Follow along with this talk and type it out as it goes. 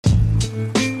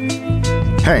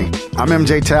Hey, I'm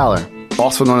MJ Taylor,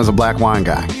 also known as a Black Wine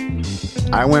Guy.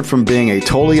 I went from being a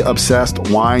totally obsessed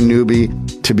wine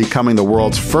newbie to becoming the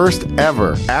world's first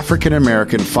ever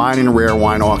African-American fine and rare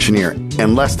wine auctioneer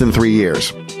in less than 3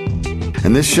 years.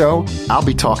 In this show, I'll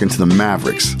be talking to the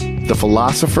mavericks, the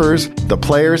philosophers, the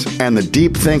players, and the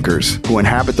deep thinkers who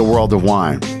inhabit the world of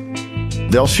wine.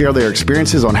 They'll share their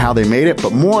experiences on how they made it,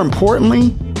 but more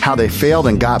importantly, how they failed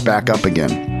and got back up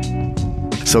again.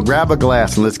 So grab a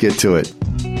glass and let's get to it.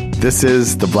 This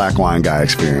is the Black Wine Guy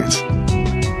Experience. Hey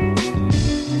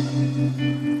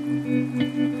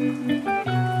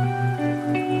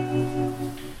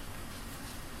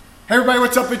everybody,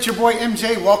 what's up? It's your boy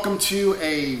MJ. Welcome to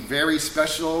a very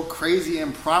special, crazy,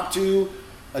 impromptu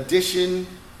edition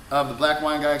of the Black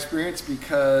Wine Guy Experience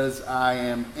because I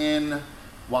am in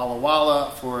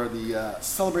Walla for the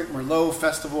Celebrate Merlot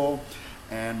Festival,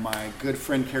 and my good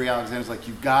friend Carrie Alexander's like,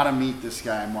 you gotta meet this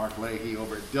guy, Marc Leahy,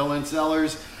 over at Dillon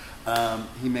Cellars.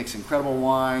 He makes incredible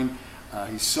wine.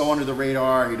 He's so under the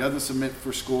radar. He doesn't submit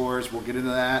for scores. We'll get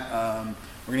into that.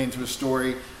 We're gonna get into a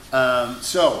story.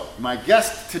 So my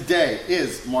guest today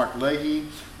is Marc Leahy.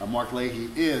 Marc Leahy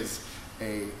is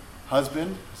a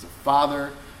husband, he's a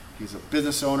father, he's a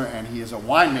business owner, and he is a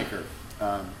winemaker.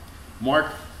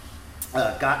 Marc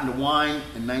got into wine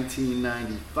in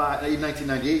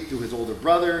 1998 through his older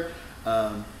brother.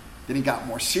 Then he got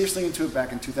more seriously into it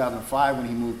back in 2005 when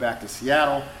he moved back to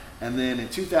Seattle. And then in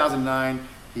 2009,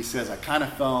 he says, I kind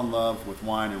of fell in love with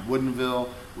wine in Woodinville,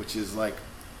 which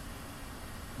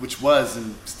was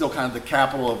and still kind of the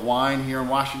capital of wine here in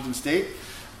Washington State.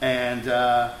 And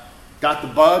got the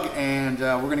bug, and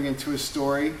we're going to get into his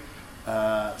story.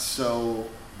 So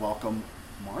welcome,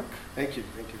 Marc. Thank you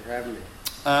for having me.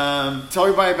 Tell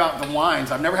everybody about the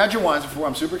wines. I've never had your wines before.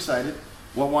 I'm super excited.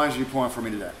 What wines are you pouring for me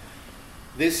today?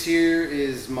 This here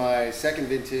is my second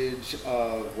vintage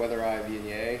of Weather Eye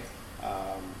Viognier.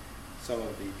 Some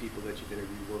of the people that you've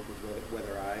interviewed work with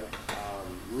Weather Eye.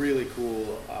 Really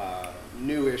cool,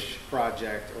 newish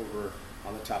project over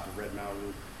on the top of Red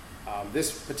Mountain.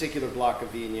 This particular block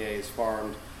of Viognier is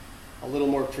farmed a little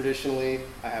more traditionally.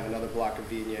 I have another block of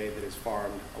Viognier that is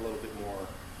farmed a little bit more,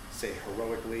 say,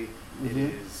 heroically. Mm-hmm. It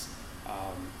is,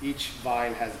 each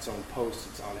vine has its own post,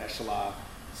 its own echelon,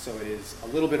 so it is a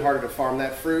little bit harder to farm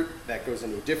that fruit. That goes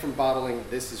into a different bottling.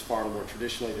 This is farmed more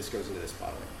traditionally. This goes into this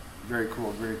bottling. Very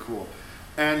cool, very cool.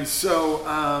 And so,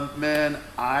 man,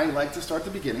 I like to start at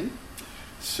the beginning.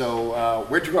 So,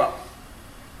 where'd you grow up?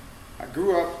 I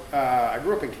grew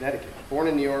up in Connecticut. Born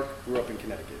in New York, grew up in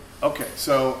Connecticut. Okay,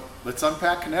 so let's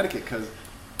unpack Connecticut because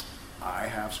I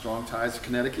have strong ties to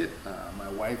Connecticut. My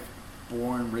wife,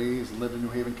 born, raised, lived in New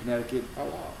Haven, Connecticut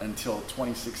until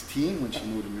 2016 when she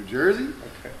moved to New Jersey.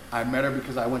 Okay. I met her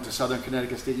because I went to Southern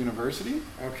Connecticut State University.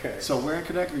 Okay. So where in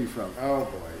Connecticut are you from? Oh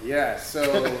boy, yeah. So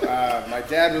my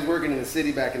dad was working in the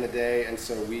city back in the day, and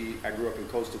so I grew up in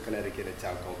coastal Connecticut, in a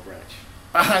town called Greenwich.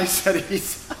 I said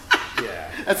he's.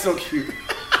 Yeah. That's so cute.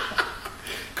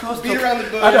 Beat around the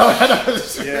bush. I know.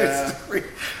 Yeah.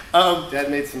 Dad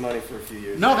made some money for a few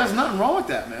years. No, there's nothing wrong with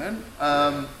that, man.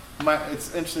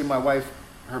 It's interesting. My wife,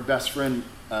 her best friend,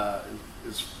 and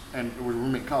we're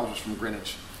roommate in college, was from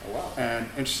Greenwich. Oh wow! And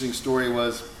interesting story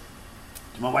was,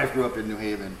 my wife grew up in New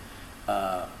Haven,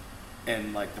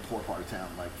 in like the poor part of town,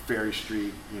 like Ferry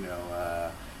Street,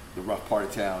 the rough part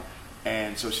of town.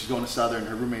 And so she's going to Southern.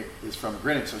 Her roommate is from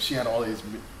Greenwich, so she had all these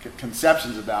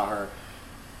conceptions about her.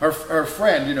 Her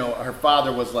friend, her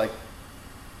father was like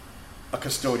a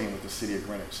custodian with the city of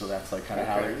Greenwich, so that's like kind of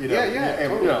how totally.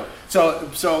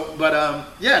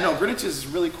 Greenwich is a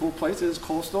really cool place. It is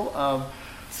coastal.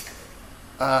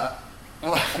 I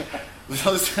love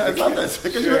this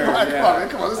because you're come on. I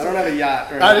don't have a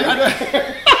yacht.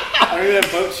 Right? I don't even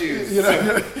have boat shoes. You don't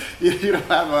have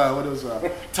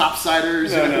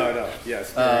topsiders. No.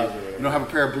 Yes. You don't have a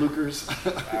pair of blookers.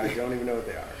 I don't even know what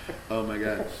they are. Oh my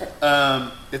god.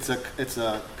 It's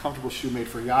a comfortable shoe made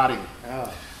for yachting.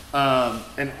 Oh.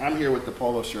 And I'm here with the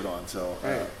polo shirt on. So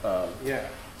yeah.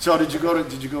 So did you go to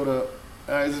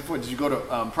private schools, or did you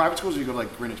go to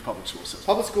like Greenwich public school system?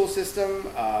 Public school system.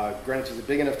 Greenwich is a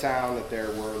big enough town that there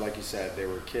were, like you said, there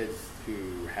were kids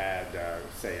who had,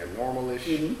 say, a normal-ish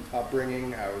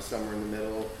upbringing. I was somewhere in the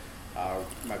middle.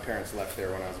 My parents left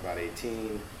there when I was about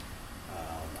 18.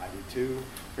 I did too,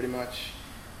 pretty much.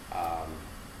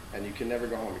 And you can never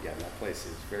go home again. That place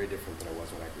is very different than it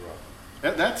was when I grew up.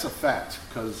 That's a fact,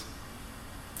 because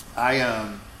I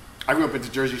grew up at the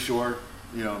Jersey Shore.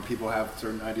 People have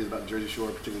certain ideas about the Jersey Shore,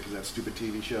 particularly because of that stupid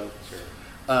TV show. Sure.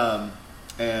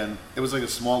 And it was like a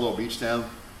small little beach town.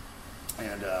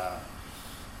 And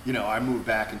I moved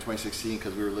back in 2016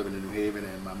 because we were living in New Haven,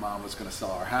 and my mom was going to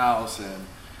sell our house,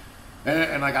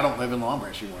 and like I don't live in Long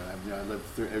Branch anymore. I lived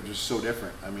through, it was just so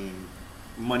different. I mean,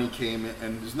 money came in,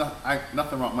 and there's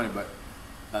nothing wrong with money, but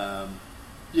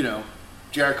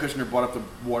Jared Kushner bought up the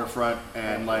waterfront,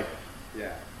 and like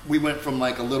we went from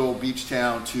like a little beach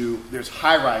town to there's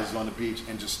high rises on the beach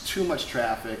and just too much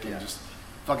traffic and just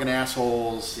fucking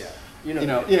assholes. Yeah. You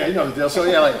know the deal.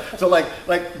 So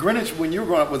like Greenwich when you were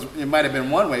growing up it might have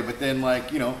been one way, but then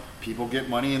people get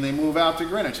money and they move out to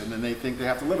Greenwich and then they think they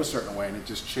have to live a certain way and it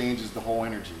just changes the whole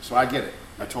energy. So I get it.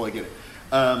 I totally get it.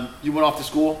 You went off to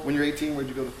school when you were 18. Where'd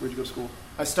you go to school?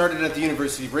 I started at the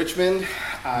University of Richmond.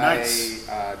 Nice.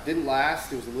 I didn't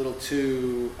last. It was a little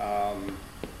too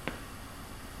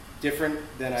different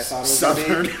than I thought it was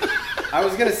going to be. I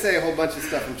was going to say a whole bunch of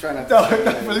stuff. I'm trying not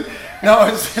to. No,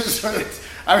 it's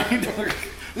I mean,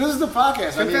 this is the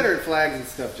podcast. Confederate flags and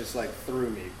stuff just like threw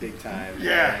me big time.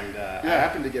 Yeah. And I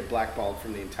happened to get blackballed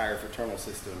from the entire fraternal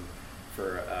system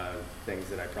for things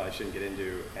that I probably shouldn't get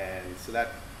into. And so that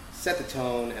set the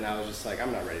tone, and I was just like,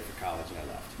 I'm not ready for college, and I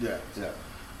left. Yeah.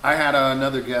 I had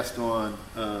another guest on.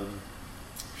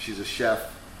 She's a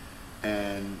chef,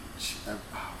 and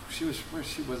she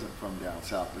wasn't from down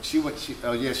south, but she was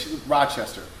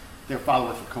Rochester. Their father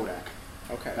worked for Kodak.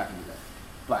 Okay. Back in the day.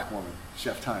 Black woman,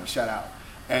 Chef Time, shout out.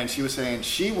 And she was saying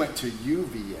she went to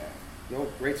UVA. No,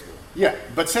 great school. Yeah,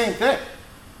 but same thing.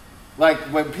 Like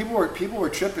when people were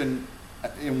tripping,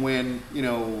 and when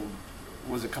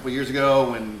was a couple years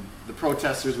ago when the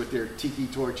protesters with their tiki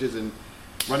torches and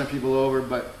running people over.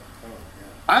 But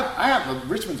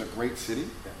Richmond's a great city,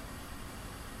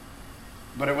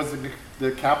 but it was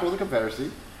the capital of the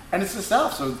Confederacy. And it's the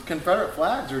South, so Confederate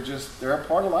flags are they're a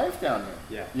part of life down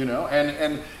here. Yeah.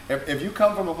 And if you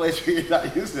come from a place where you're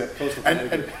not used to it,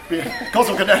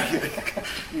 Coastal Connecticut,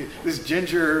 this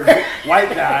ginger white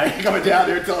guy coming down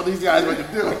there telling these guys what to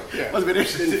do, must have been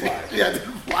interesting. Didn't fly. Yeah,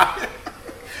 didn't fly.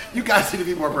 You guys need to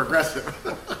be more progressive.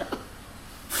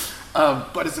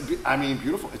 But it's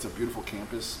beautiful. It's a beautiful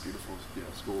campus, beautiful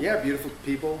school. Yeah, beautiful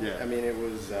people. Yeah. I mean, it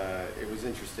was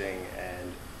interesting,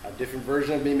 and a different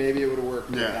version of me, maybe it would have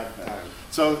worked at the time.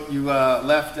 So you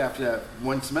left after that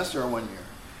one semester or 1 year?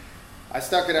 I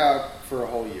stuck it out for a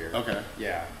whole year. Okay.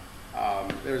 Yeah.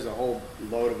 There's a whole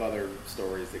load of other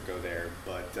stories that go there,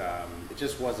 but it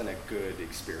just wasn't a good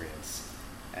experience.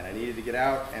 And I needed to get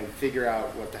out and figure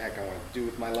out what the heck I wanted to do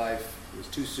with my life. It was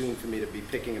too soon for me to be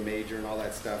picking a major and all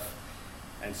that stuff.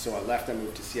 And so I left. I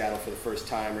moved to Seattle for the first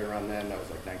time right around then. That was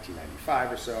like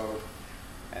 1995 or so.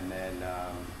 And then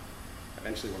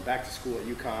eventually went back to school at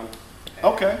UConn.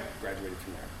 And graduated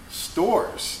from there.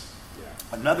 Stores.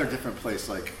 Yeah. Another different place.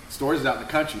 Like Stores is out in the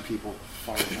country, people.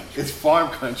 Farm country. It's farm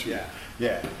country.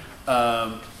 Yeah.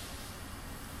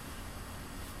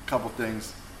 Couple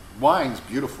things. Wine's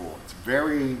beautiful. It's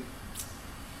very.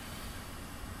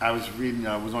 I was reading.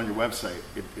 I was on your website.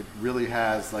 It really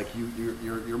has like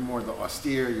you're more the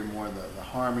austere. You're more the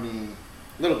harmony.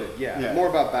 A little bit, yeah. More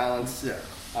about balance. Yeah.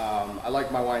 I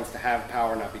like my wines to have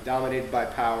power, not be dominated by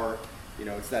power.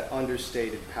 It's that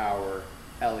understated power,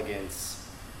 elegance.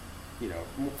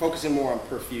 Focusing more on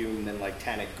perfume than like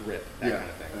tannic grip, that kind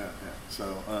of thing. Yeah.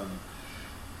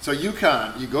 So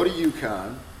UConn. You go to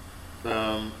UConn,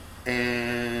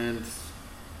 and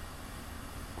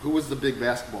who was the big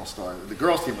basketball star? The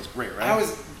girls' team was great, right? I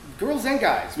was girls and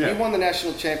guys. Yeah. We won the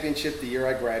national championship the year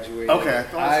I graduated. Okay,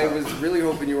 I was really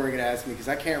hoping you weren't going to ask me because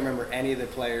I can't remember any of the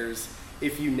players.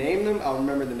 If you name them, I'll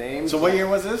remember the names. So what year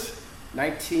was this?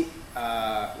 When did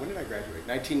I graduate?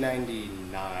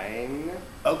 1999.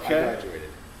 Okay. I graduated.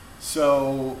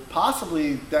 So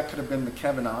possibly that could have been the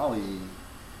Kevin Ollie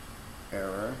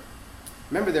era.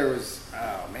 Remember there was,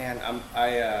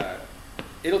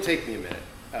 it'll take me a minute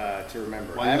to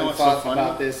remember. Well, I haven't thought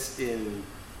about this in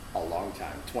a long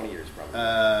time, 20 years probably.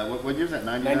 What year was that,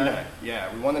 99? 99,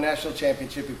 yeah. We won the national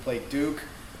championship. We played Duke.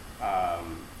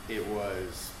 It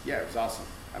was awesome.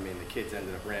 I mean, the kids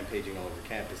ended up rampaging all over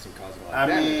campus and causing a lot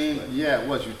of damage. Yeah, it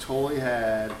was. You totally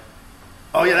had...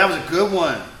 Oh, yeah, that was a good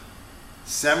one.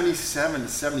 77 to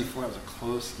 74, that was a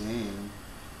close game.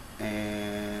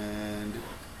 And...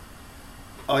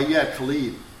 Oh, you had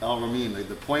Khalid El-Ramin,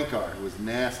 the point guard, who was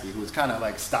nasty, who was kind of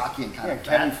like stocky and kind of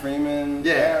Kevin Freeman.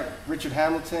 Yeah. Richard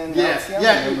Hamilton. You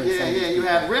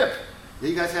had Rip. Yeah,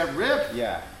 you guys had Rip.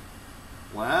 Yeah.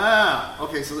 Wow.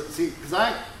 Okay, so see, because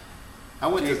I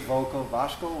went Jake to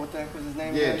Vosko, what the heck was his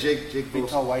name? Yeah, again? Jake Big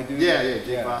tall white dude. Yeah,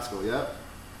 Jake Vosko. Yep.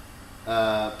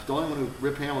 The only one who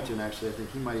Rip Hamilton actually, I think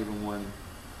he might even won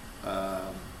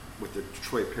with the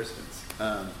Detroit Pistons.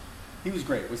 He was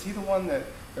great. Was he the one that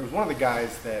there was one of the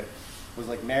guys that was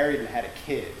like married and had a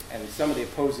kid, and some of the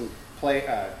opposing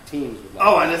teams would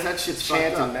like and that shit's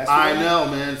chant fucked and up. mess with I them. know,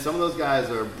 man. Some of those guys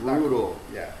are brutal.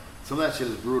 Yeah. Some of that shit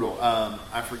is brutal.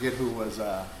 I forget who was.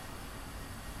 I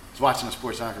was watching a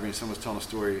sports documentary. Someone was telling a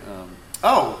story. It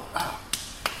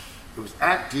was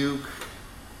at Duke.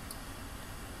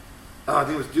 I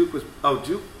think it was Duke.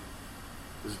 Duke.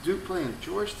 Was Duke playing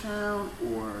Georgetown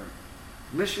or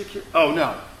Michigan? Oh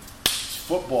no, it's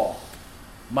football.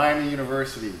 Miami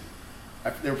University.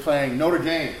 They were playing Notre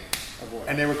Dame,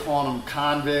 and they were calling them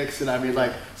convicts. And I mean,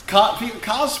 like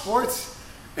college sports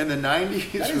in the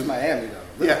 '90s. That is Miami, though.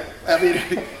 Yeah, I mean,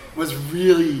 it was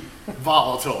really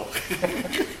volatile.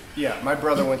 Yeah, my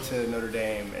brother went to Notre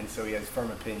Dame, and so he has firm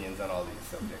opinions on all these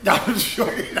subjects. I'm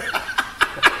sure.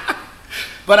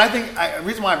 But I think the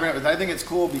reason why I bring it up is I think it's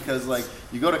cool because like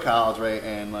you go to college, right?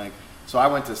 And like so I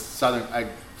went to Southern. I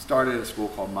started at a school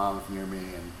called Monmouth near me,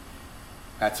 and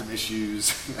had some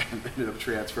issues. And ended up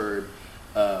transferred,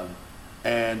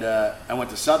 and I went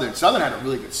to Southern. Southern had a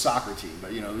really good soccer team,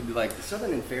 but you know, like Is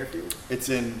Southern in Fairfield? it's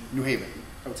in New Haven.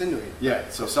 Oh, it's in New Haven. Yeah,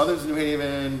 so Southern's New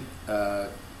Haven,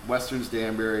 Western's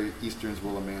Danbury, Eastern's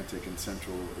Willimantic, and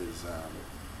Central is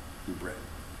New Britain.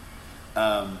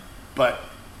 But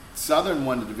Southern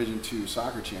won the Division II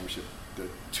soccer championship the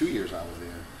 2 years I was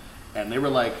there, and they were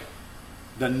like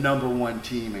the #1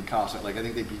 team in college. Like I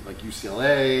think they beat like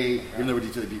UCLA, even though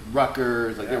they beat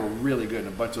Rutgers. Like they were really good, and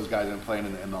a bunch of those guys ended up playing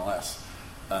in the MLS.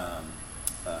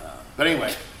 But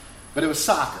anyway, but it was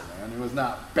soccer, man. It was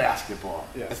not basketball.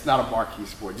 Yeah. It's not a marquee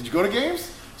sport. Did you go to games?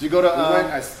 Did you go to?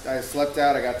 I slept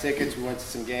out. I got tickets. We went to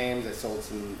some games. I sold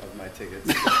some of my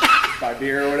tickets, buy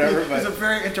beer or whatever. He was a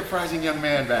very enterprising young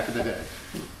man back in the day.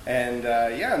 And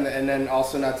and then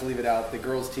also not to leave it out, the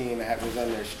girls team was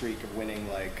on their streak of winning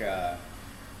like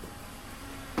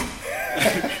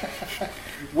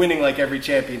every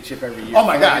championship every year. Oh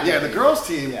my God! Yeah, the girls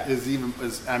team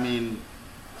is I mean,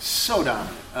 so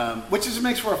dominant, which just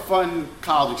makes for a fun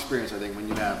college experience. I think when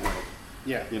you have like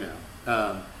you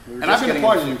know. And I've been a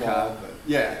part of UConn.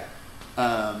 Yeah.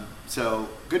 So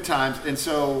good times. And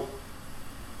so,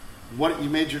 what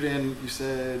you majored in? You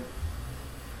said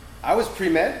I was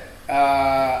pre-med.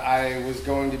 I was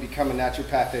going to become a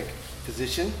naturopathic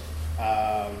physician.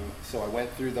 So I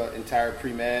went through the entire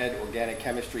pre-med, organic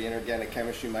chemistry, inorganic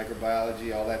chemistry,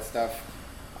 microbiology, all that stuff.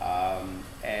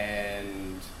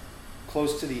 And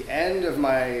close to the end of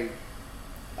my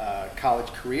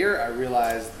college career, I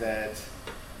realized that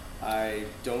I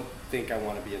don't think I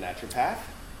want to be a naturopath.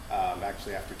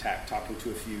 Actually, after talking to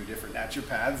a few different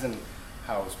naturopaths and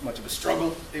how much of a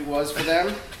struggle it was for them,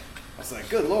 I was like,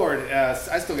 good Lord, I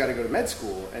still got to go to med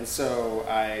school. And so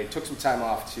I took some time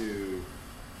off to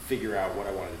figure out what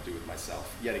I wanted to do with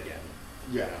myself yet again.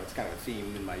 Yeah. You know, it's kind of a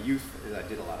theme in my youth. I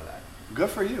did a lot of that. Good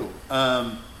for you.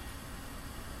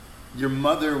 Your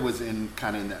mother was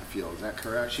kind of in that field, is that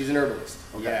correct? She's an herbalist.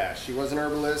 Okay. Yeah, she was an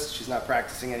herbalist. She's not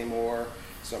practicing anymore.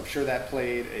 So I'm sure that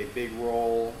played a big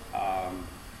role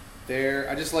there.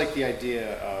 I just like the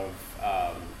idea of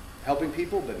helping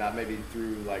people, but not maybe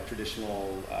through like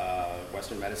traditional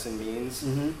Western medicine means.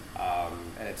 Mm-hmm.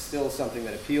 And it's still something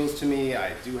that appeals to me.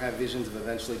 I do have visions of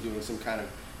eventually doing some kind of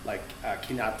like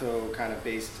kinato kind of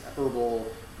based herbal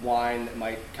wine that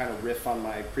might kind of riff on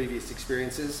my previous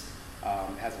experiences.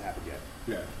 It hasn't happened yet.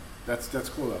 Yeah, that's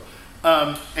cool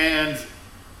though. And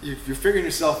you're figuring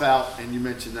yourself out, and you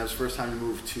mentioned that was the first time you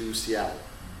moved to Seattle.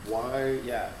 Why?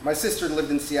 Yeah, my sister lived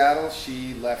in Seattle.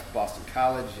 She left Boston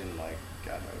College in like,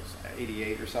 God knows,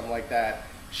 88 or something like that.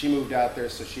 She moved out there,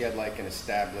 so she had like an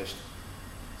established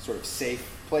sort of safe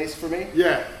place for me.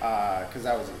 Yeah. Because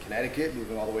I was in Connecticut,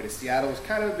 moving all the way to Seattle was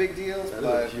kind of a big deal. That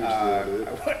but is a huge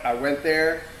deal, I went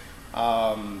there.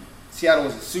 Seattle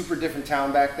was a super different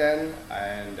town back then,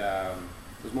 and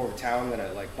it was more of a town than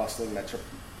a like bustling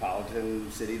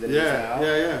metropolitan city that it is now.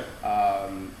 Yeah.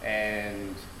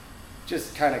 And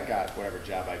just kind of got whatever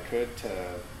job I could to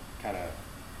kind of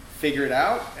figure it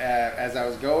out as I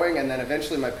was going, and then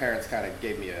eventually my parents kind of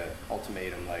gave me an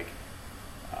ultimatum like,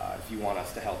 if you want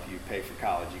us to help you pay for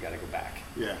college, you got to go back.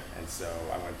 Yeah. And so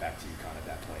I went back to UConn at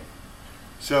that point.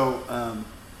 So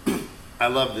I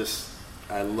love this.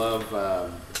 I love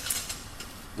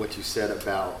what you said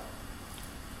about,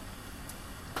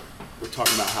 we're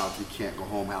talking about how you can't go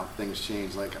home, how things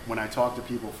change. Like when I talk to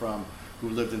people who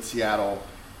lived in Seattle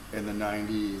in the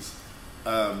 90s,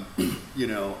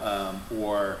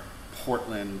 or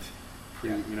Portland, you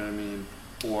know what I mean?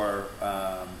 Or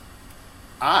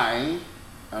I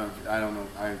don't know,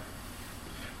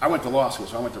 I went to law school,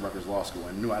 so I went to Rutgers Law School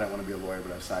and knew I didn't want to be a lawyer,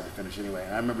 but I decided to finish anyway.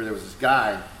 And I remember there was this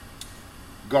guy,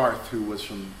 Garth, who was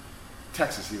from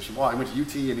Texas. He was from, I went to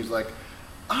UT, and he was like,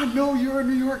 I know you're a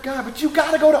New York guy, but you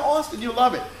got to go to Austin. You'll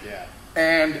love it. Yeah.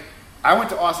 And I went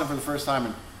to Austin for the first time.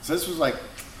 And so this was like,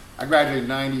 I graduated in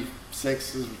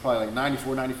 96. This was probably like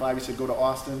 94, 95. He said, go to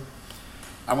Austin.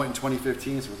 I went in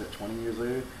 2015, so was it 20 years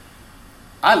later?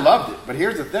 I loved it, but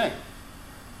here's the thing.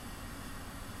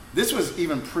 This was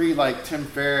even pre like Tim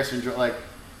Ferriss and like,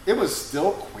 it was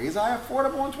still quasi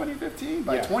affordable in 2015.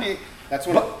 By 20, that's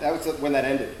when that was when that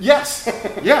ended. Yes,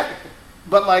 yeah.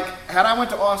 But like, had I went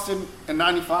to Austin in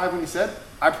 '95 when he said,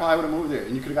 I probably would have moved there,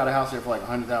 and you could have got a house there for like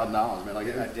 $100,000, man. Like,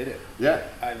 I did it. Yeah,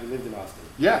 I lived in Austin.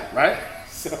 Yeah, right.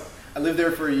 So I lived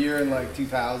there for a year in like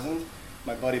 2000.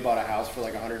 My buddy bought a house for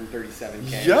like 137K,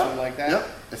 yep. or something like that. Yep.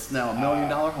 It's now $1 million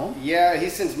home. Yeah,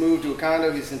 he's since moved to a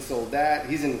condo. He's since sold that.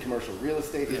 He's in commercial real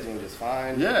estate. He's doing just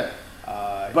fine. Yeah.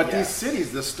 But these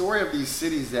cities, the story of these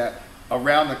cities that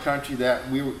around the country that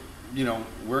we, you know,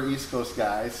 we're East Coast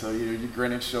guys, so you're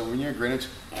Greenwich. So when you're in Greenwich,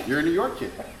 you're a New York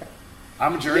kid.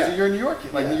 I'm a Jersey, you're a New York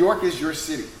kid. Like New York is your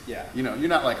city. Yeah. You know, you're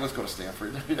not like, let's go to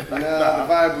Stanford. No, the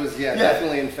vibe was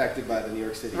definitely infected by the New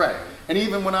York City. Right. And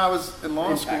even when I was in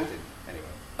law school,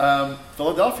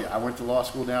 Philadelphia. I went to law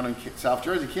school down in South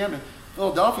Jersey, Camden.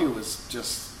 Philadelphia was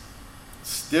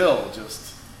still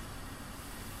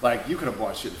like you could have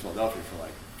bought shit in Philadelphia for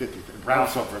like 50,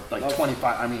 Brownsville for like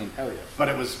 25. I mean, hell yeah. But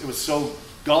it was so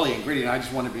gully and gritty, and I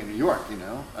just wanted to be in New York, you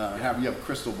know. Have a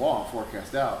crystal ball and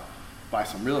forecast out, buy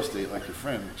some real estate like your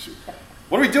friend. Shoot.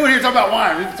 What are we doing here talking about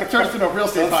wine? We turn this into a real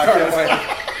estate podcast.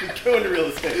 You're going to real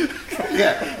estate.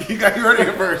 Yeah, you heard it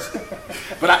here first.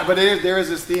 But there is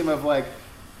this theme of like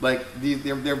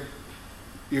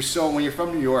you're so, when you're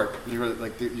from New York, you're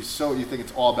like you think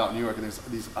it's all about New York, and there's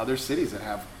these other cities that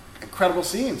have incredible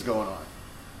scenes going on.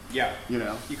 Yeah, you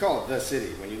know, you call it the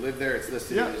city. When you live there, it's the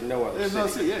city. Yeah. There's no other city. There's no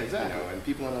city. Yeah, exactly. You know, and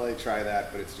people in LA try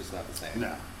that, but it's just not the same.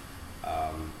 No.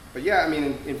 But yeah, I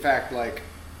mean, in fact, like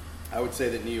I would say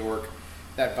that New York,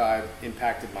 that vibe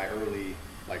impacted my early,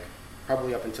 like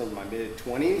probably up until my mid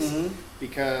 20s,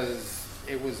 because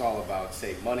it was all about,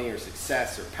 say, money or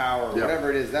success or power or whatever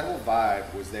it is. That whole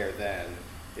vibe was there then.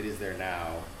 It is there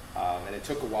now. And it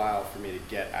took a while for me to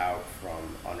get out from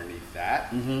underneath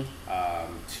that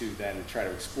to then try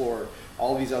to explore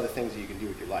all these other things that you can do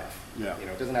with your life. Yeah. You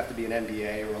know, it doesn't have to be an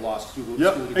MBA or a law school.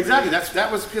 Yep, school exactly.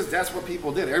 That was because that's what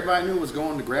people did. Everybody knew was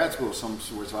going to grad school of some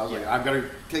sort. So I was like, I've got to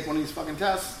take one of these fucking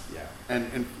tests. Yeah.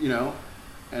 And you know,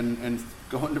 and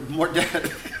go into more debt.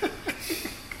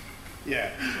 Yeah.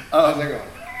 How's that going?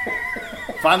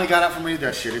 Finally got out from reading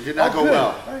that shit. It did not go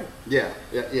well. Right.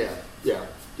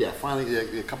 Yeah.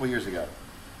 Finally, a couple years ago.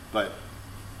 But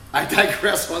I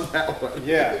digress on that one.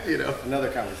 Yeah. You know, another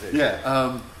conversation.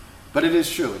 Yeah. But it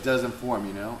is true. It does inform,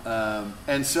 you know.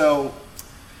 And so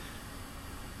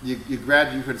you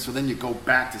graduate. So then you go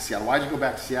back to Seattle. Why did you go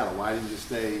back to Seattle? Why didn't you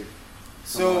stay?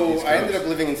 So I ended up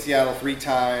living in Seattle 3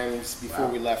 times before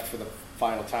we left for the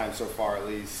final time so far, at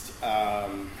least.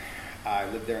 I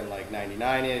lived there in like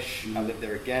 99-ish. I lived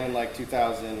there again in like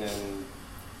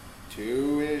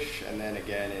 2002-ish, and then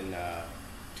again in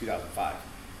 2005.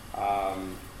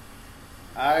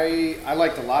 I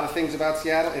liked a lot of things about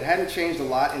Seattle. It hadn't changed a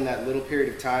lot in that little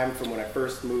period of time from when I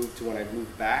first moved to when I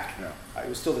moved back. Yeah. It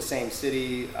was still the same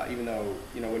city, even though,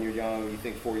 you know, when you're young, you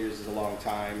think 4 years is a long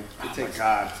time.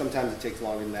 Sometimes it takes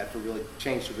longer than that for really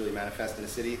change to really manifest in a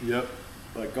city. Yep.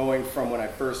 But going from when I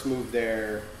first moved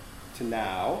there to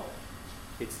now,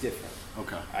 it's different.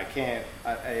 Okay.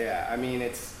 I mean,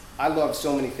 I love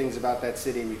so many things about that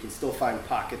city, and you can still find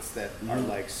pockets that are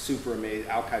like super amazing.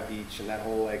 Alki Beach and that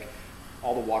whole like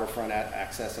all the waterfront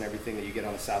access and everything that you get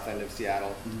on the south end of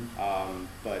Seattle.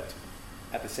 But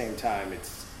at the same time,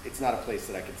 it's not a place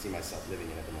that I could see myself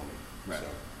living in at the moment. Right. So.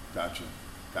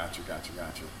 Gotcha.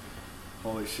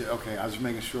 Holy shit. Okay, I was just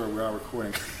making sure we are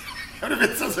recording.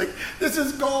 It sounds like this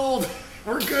is gold.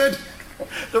 We're good.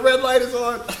 The red light is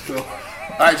on.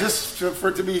 All right,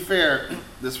 to be fair,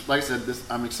 this, like I said,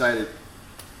 I'm excited.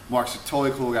 Marc's a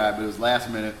totally cool guy, but it was last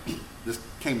minute. This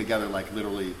came together like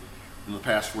literally in the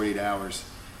past 48 hours,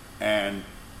 and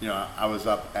you know I was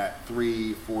up at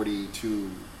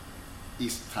 3:42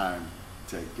 East time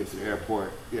to get to the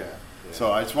airport. Yeah.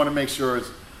 So I just want to make sure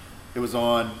it was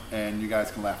on, and you guys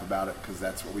can laugh about it because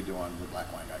that's what we do on the Black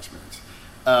Wine Guy Experience.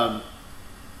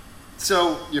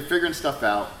 So you're figuring stuff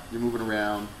out. You're moving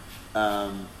around.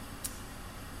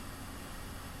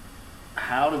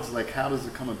 How does it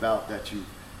come about that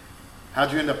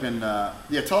how'd you end up in,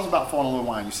 tell us about falling in love with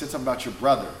wine. You said something about your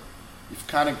brother. You've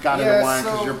kind of got into wine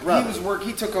because your brother.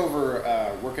 He took over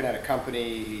working at a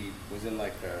company. He was in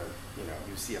like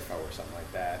he was CFO or something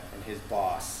like that. And his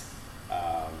boss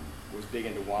was big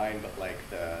into wine, but like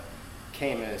the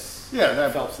Camus,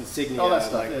 Phelps Insignia, all that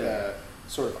stuff, like the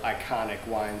sort of iconic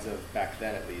wines of back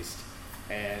then, at least.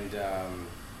 And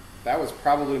that was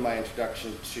probably my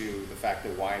introduction to the fact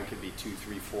that wine could be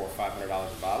 $200, $300, $400, $500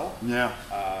 a bottle. Yeah.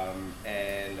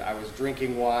 And I was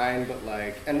drinking wine, but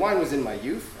and wine was in my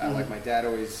youth. Like my dad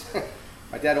always,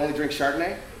 my dad only drinks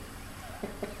Chardonnay.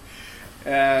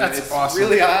 And That's it's awesome.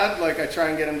 really odd. Like I try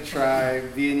and get him to try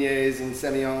Viogniers and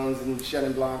Semillons and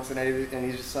Chenin Blancs, and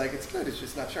he's just like, it's good. It's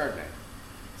just not Chardonnay.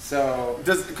 So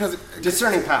Because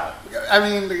discerning palate. I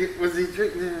mean, was he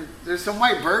drinking? There's some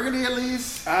white Burgundy at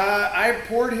least. I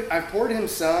poured him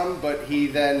some, but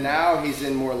now he's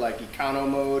in more like econo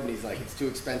mode, and he's like, it's too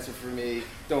expensive for me.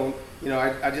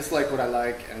 I just like what I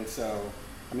like, and so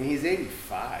I mean, he's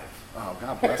 85. Oh,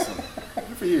 God bless him.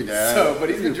 Good for you, Dad. So, but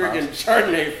he's been drinking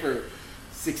Chardonnay for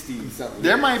 60 something.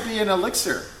 There might be an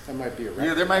elixir. That might be a record.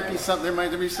 Yeah, there might be something. There might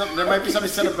be something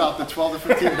said about the $12 to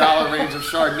 $15 range of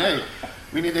Chardonnay.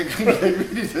 We need to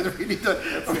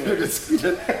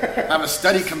have a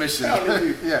study commission.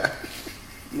 Yeah.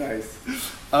 Nice.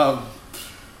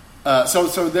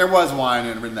 So there was wine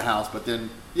in the house, but then,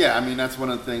 yeah, I mean, that's one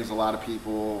of the things a lot of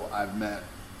people I've met,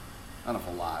 I don't know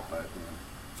if a lot, but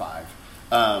 5,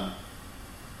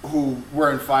 who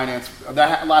were in finance. A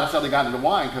lot of stuff they got into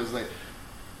wine because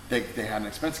they had an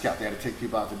expense cap. They had to take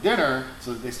people out to dinner,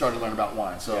 so they started to learn about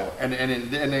wine. So yeah.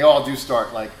 and they all do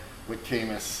start like with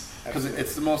Camus. Because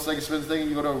it's the most expensive thing.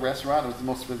 You go to a restaurant, it's the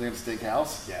most expensive thing at a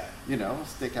steakhouse. Yeah.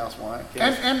 Steakhouse wine.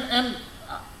 Yes. And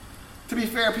to be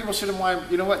fair, people shouldn't wine.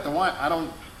 You know what? The wine, I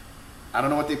don't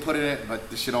know what they put in it,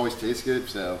 but this shit always tastes good.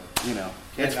 So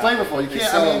it's flavorful. You can't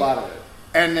sell a lot of it.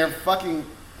 And they're fucking,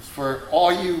 for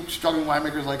all you struggling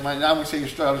winemakers like mine. Now we say you're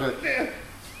struggling.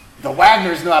 The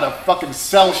Wagners know how to fucking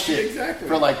sell shit. Exactly.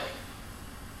 For like.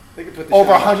 They could put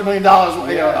over $100 million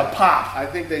a pop. I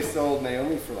think they sold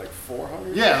Naomi for like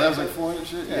 400. Yeah, that was like 400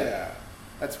 shit. Yeah,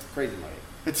 that's crazy money.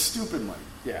 It's stupid money.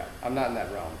 Yeah, I'm not in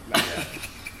that realm. Not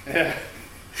yet.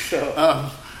 So,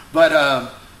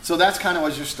 so that's kind of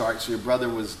was your start. So your brother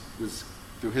was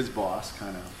through his boss,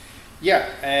 kind of. Yeah,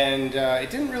 and it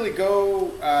didn't really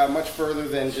go much further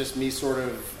than just me sort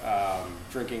of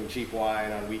drinking cheap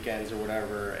wine on weekends or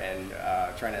whatever, and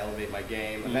trying to elevate my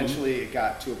game. Mm-hmm. Eventually, it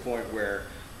got to a point where.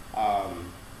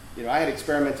 I had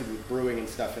experimented with brewing and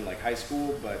stuff in like high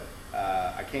school, but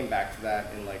I came back to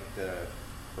that in like the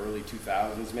early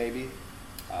 2000s, maybe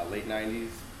late 90s.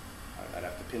 I'd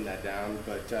have to pin that down,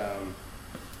 but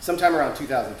sometime around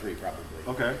 2003, probably.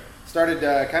 Okay. Started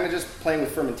kind of just playing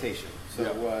with fermentation. So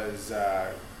it was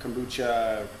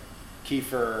kombucha,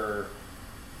 kefir,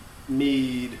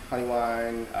 mead, honey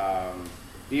wine,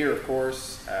 beer, of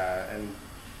course, and.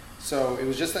 So it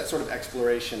was just that sort of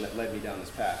exploration that led me down this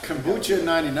path. Kombucha in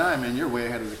 '99, man, you're way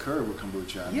ahead of the curve with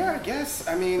kombucha. Yeah, I guess.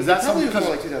 I mean, is that probably something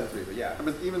more like 2003, but yeah.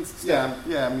 But even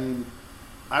I mean,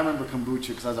 I remember kombucha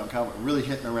because I was on Calvin, really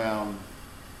hitting around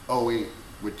 08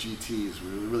 with GTs.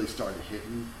 We really started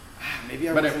hitting. Maybe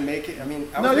I wasn't making. I mean,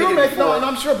 I no, was you were making. before. No,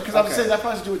 I'm sure because I was saying that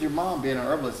probably has to do with your mom being an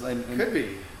herbalist and could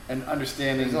be. And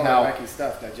understanding There's how all that wacky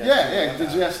stuff digestion. Yeah,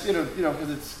 digest. Because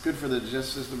it's good for the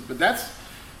digestive system. But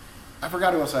I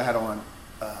forgot who else I had on.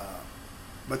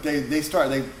 But they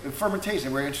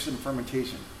fermentation. We're interested in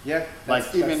fermentation. Yeah,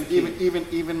 like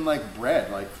even like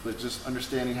bread, like just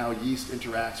understanding how yeast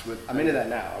interacts with. I'm into that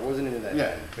now. I wasn't into that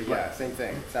then, but yeah, right. Same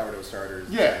thing. Sourdough starters.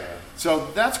 Yeah. So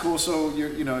that's cool. So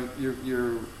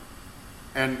you're,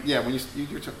 and yeah, when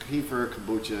you took kefir,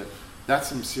 kombucha, that's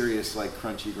some serious like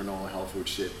crunchy granola health food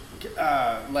shit.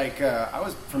 I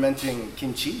was fermenting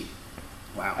kimchi.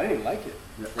 Wow. I didn't even like it.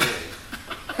 Really.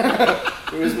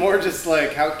 It was more just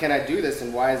like, how can I do this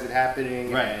and why is it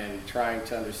happening? Right. And trying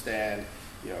to understand,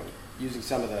 using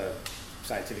some of the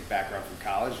scientific background from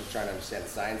college, just trying to understand the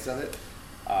science of it.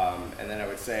 And then I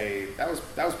would say that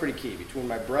was pretty key between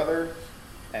my brother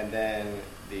and then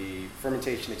the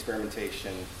fermentation,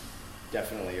 experimentation,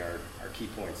 definitely are key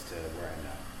points to where I am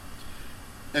now.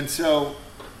 And so,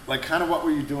 like, kind of what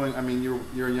were you doing? I mean,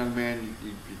 you're a young man.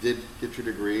 You did get your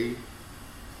degree,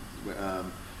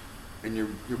 and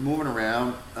you're moving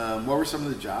around. What were some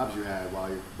of the jobs you had while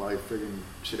you're figuring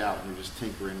shit out and you're just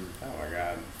tinkering? Oh my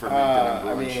God! Fermenting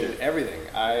and brewing shit. Everything.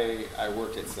 I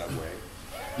worked at Subway.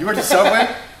 You worked at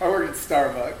Subway? I worked at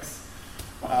Starbucks.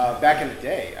 Back in the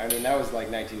day. I mean, that was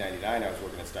like 1999. I was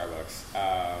working at Starbucks.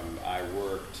 I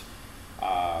worked.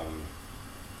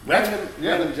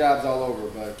 Random jobs all over,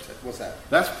 but what's that?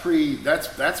 That's pre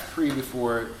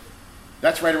before.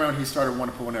 That's right around he started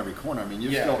wanting to put one in every corner. I mean,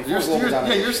 you're still. It was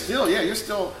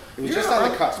just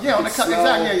on the cusp. Yeah, on the cusp.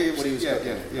 Exactly. What he was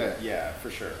cooking. Yeah, for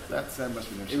sure. That must be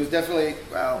interesting. It was definitely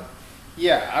I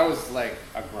was like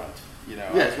a grunt.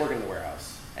 I was working in the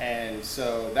warehouse. And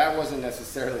so that wasn't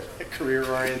necessarily a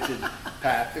career-oriented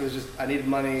path. It was just I needed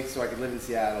money so I could live in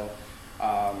Seattle.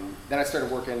 Then I started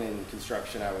working in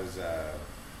construction. I was, I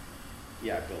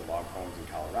built log homes in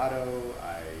Colorado.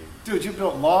 Dude, you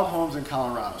built log homes in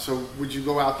Colorado. So would you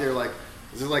go out there like,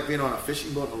 is it like being on a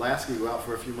fishing boat in Alaska, you go out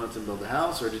for a few months and build a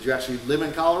house, or did you actually live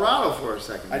in Colorado for a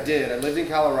second? I did. I lived in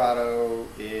Colorado.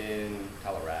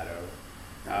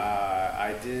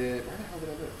 I did, where the hell did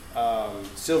I live?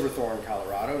 Silverthorne,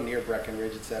 Colorado, near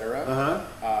Breckenridge, etc.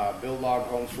 Built log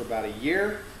homes for about a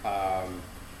year,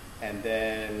 and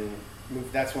then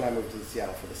that's when I moved to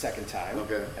Seattle for the second time.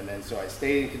 Okay. And then so I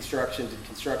stayed in construction, did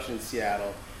construction in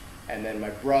Seattle, and then my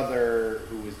brother,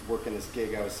 who was working this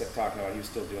gig I was talking about, he was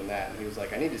still doing that, and he was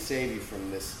like, I need to save you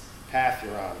from this path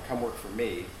you're on. Come work for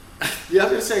me. Yeah,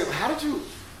 I was gonna say, how did you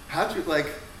like?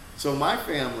 So my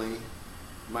family.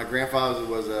 My grandfather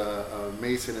was a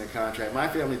mason and a contractor. My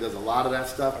family does a lot of that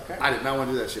stuff. Okay. I did not want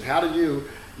to do that shit. How did you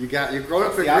growing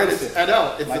up in grid? I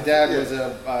know. My dad was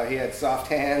he had soft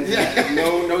hands, yeah.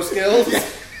 no skills. Yeah.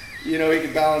 You know, he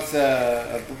could balance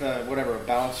a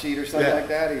balance sheet or something like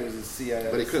that. He was a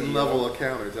CEO. But he couldn't level a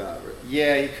countertop. Right?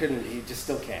 Yeah, he couldn't. He just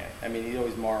still can't. I mean, he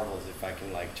always marvels if I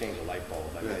can like change a light bulb.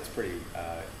 I mean, it's pretty.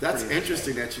 That's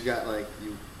interesting that you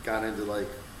got into like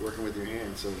working with your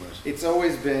hands so much. It's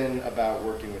always been about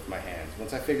working with my hands.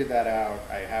 Once I figured that out,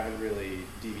 I haven't really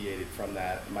deviated from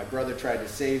that. My brother tried to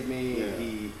save me. Yeah.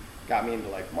 He got me into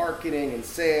like marketing and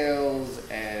sales,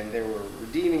 and there were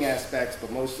redeeming aspects, but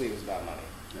mostly it was about money.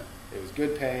 Yeah. It was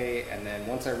good pay, and then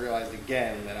once I realized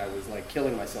again that I was like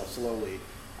killing myself slowly,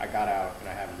 I got out, and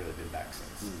I haven't really been back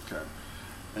since. Okay.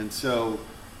 And so,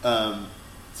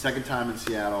 second time in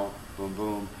Seattle, boom,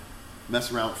 boom,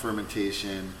 mess around with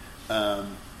fermentation.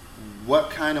 What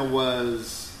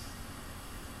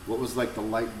was like the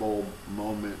light bulb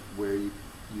moment where you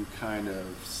kind of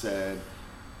said,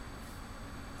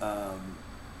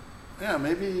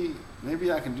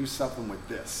 maybe I can do something with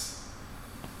this?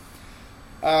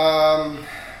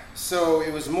 So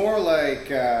it was more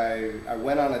like I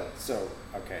went on a,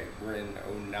 we're in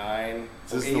 09,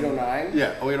 08, 09.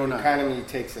 Yeah, 08, 09. The economy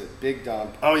takes a big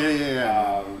dump. Oh,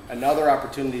 yeah. Another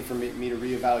opportunity for me to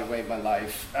reevaluate my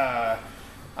life.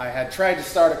 I had tried to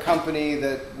start a company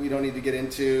that we don't need to get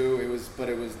into. But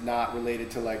it was not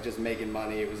related to like just making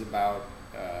money. It was about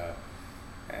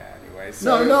anyway.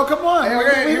 So no, come on.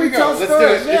 Here we go. Let's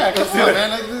do it. Yeah, come on,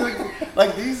 man.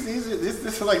 Like this is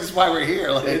like this is why we're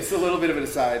here. Like, it's a little bit of an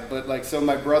aside, but like so,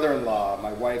 my brother-in-law,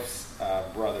 my wife's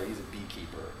brother, he's a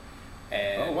beekeeper,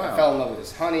 and I fell in love with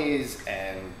his honeys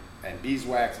and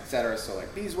beeswax, etc. So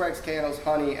like beeswax candles,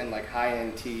 honey, and like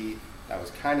high-end tea. That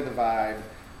was kind of the vibe.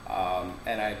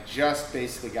 And I just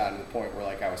basically gotten to the point where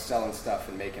like I was selling stuff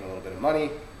and making a little bit of money,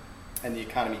 and the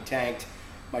economy tanked.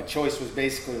 My choice was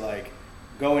basically like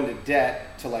go into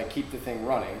debt to like keep the thing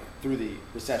running through the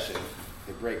recession,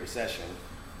 the Great Recession,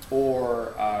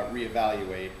 or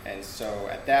reevaluate. And so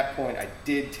at that point, I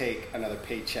did take another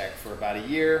paycheck for about a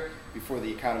year before the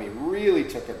economy really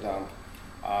took a dump.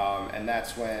 And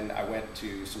that's when I went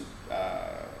to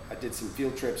I did some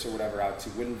field trips or whatever out to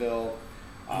Woodinville.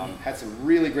 Had some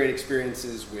really great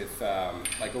experiences with,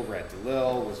 like over at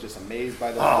Dillon, was just amazed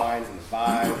by those wines and the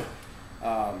vibe.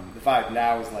 The vibe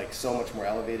now is like so much more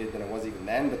elevated than it was even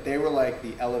then, but they were like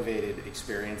the elevated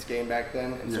experience game back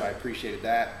then, and so I appreciated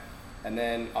that. And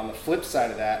then on the flip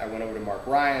side of that, I went over to Marc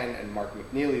Ryan, and Mark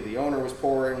McNeely, the owner, was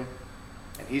pouring,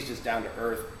 and he's just down to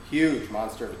earth, huge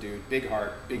monster of a dude, big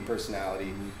heart, big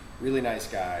personality, really nice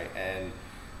guy. And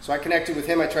so I connected with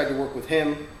him. I tried to work with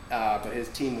him, but his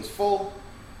team was full.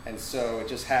 And so it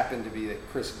just happened to be that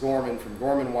Chris Gorman from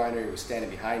Gorman Winery was standing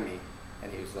behind me,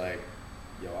 and he was like,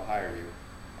 yo, I'll hire you.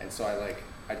 And so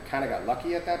I kind of got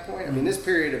lucky at that point. I mean, this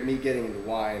period of me getting into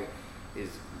wine is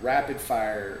rapid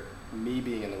fire, me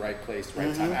being in the right place,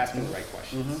 right time, asking the right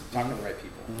questions, talking to the right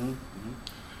people.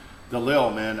 The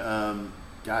Lil, man,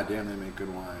 god damn, they make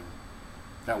good wine.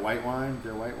 That white wine,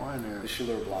 their white wine, the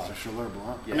Cellars Blanc. The Cellars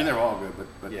Blanc. Yeah. I mean, they're all good,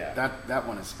 but yeah. that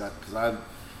one is special because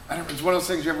it's one of those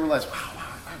things you ever realize, wow,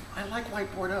 I like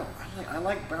white Bordeaux. I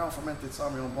like barrel fermented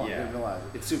Sauvignon Blanc. Yeah. I didn't realize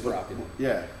it. It's super opulent.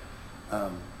 Yeah.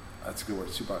 That's a good word.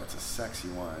 Super. It's a sexy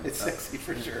wine. It's sexy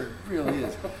for sure. It really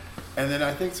is. And then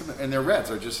I think and their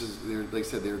reds are just as like I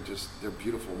said, they're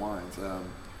beautiful wines.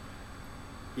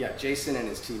 Yeah, Jason and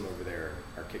his team over there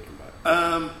are kicking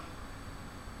butt.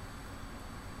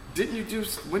 Didn't you do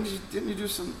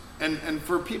some? And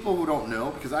for people who don't know,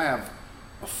 because I have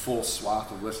a full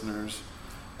swath of listeners,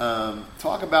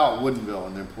 talk about Woodinville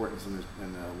and the importance in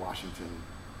Washington.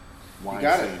 wine You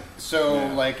got scene. it. So,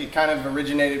 Yeah. like, it kind of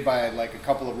originated by, like, a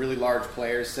couple of really large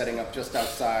players setting up just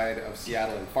outside of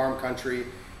Seattle in farm country.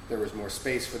 There was more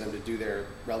space for them to do their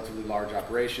relatively large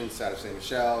operations. Saddle St.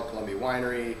 Michelle, Columbia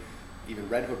Winery, even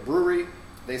Red Hook Brewery.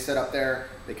 They set up there.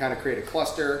 They kind of create a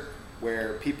cluster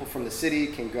where people from the city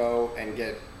can go and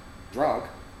get drunk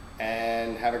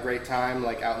and have a great time,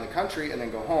 like, out in the country, and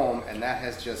then go home. And that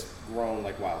has just grown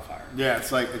like wildfire. Yeah,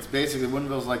 it's basically,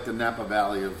 Woodinville's like the Napa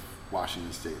Valley of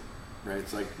Washington State, right?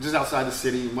 It's like just outside the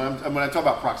city. When I talk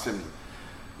about proximity.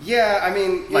 Yeah, I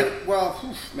mean, Like-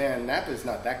 man, Napa's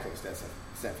not that close to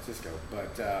San Francisco,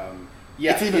 but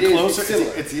yeah, It's even it is. closer. It's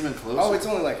similar. It's even closer. Oh, it's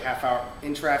only like half hour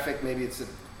in traffic. Maybe it's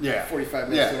 45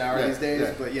 minutes to an hour these days.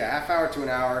 Yeah. But yeah, half hour to an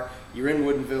hour. You're in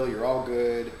Woodinville. You're all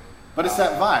good. But it's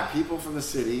that vibe. People from the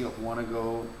city want to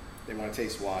go They want to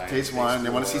taste wine. taste wine. They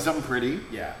want to see more. something pretty.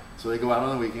 Yeah. So they go out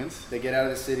on the weekends. They get out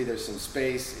of the city. There's some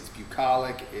space. It's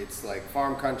bucolic. It's like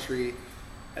farm country.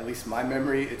 At least my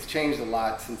memory. It's changed a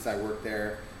lot since I worked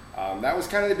there. That was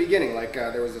kind of the beginning. Like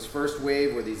there was this first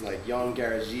wave where these like young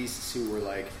garagistes who were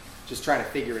like just trying to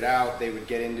figure it out. They would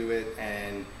get into it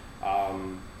and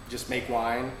just make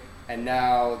wine. And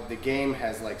now the game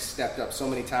has like stepped up so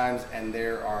many times, and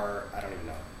there are, I don't even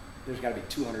know, there's got to be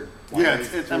 200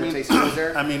 wineries, 200 tasting rooms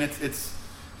there. I mean, it's.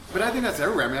 But I think that's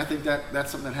everywhere. I mean, I think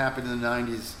that's something that happened in the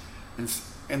 '90s,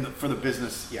 for the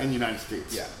business in the United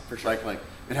States. Yeah, for sure. Like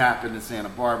it happened in Santa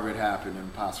Barbara. It happened in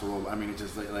Paso Robles. I mean, it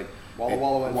just like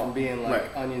Walla went from being like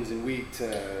right. onions and wheat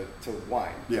to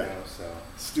wine. Yeah. You know, so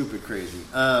Stupid crazy.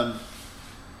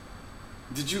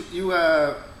 Did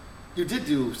you did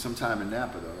do some time in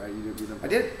Napa though, right? You did. I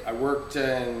did. I worked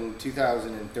in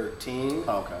 2013.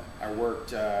 Oh, okay. I worked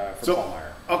for Paul Meyer.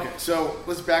 Okay, so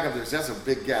let's back up this. That's a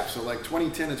big gap. So like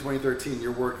 2010 to 2013,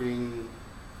 you're working.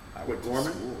 I went to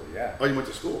Gorman? school, yeah. Oh, you went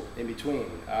to school. In between.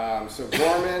 So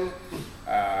Gorman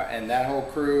and that whole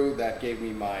crew, that gave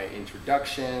me my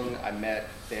introduction. I met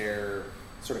their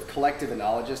sort of collective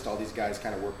enologist. All these guys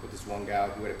kind of worked with this one gal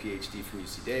who had a PhD from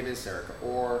UC Davis, Erica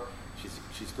Orr.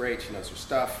 She's great. She knows her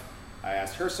stuff. I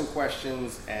asked her some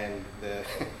questions, and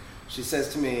she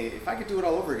says to me, if I could do it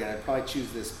all over again, I'd probably choose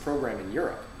this program in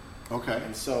Europe. Okay.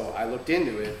 And so I looked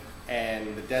into it,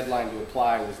 and the deadline to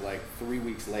apply was like 3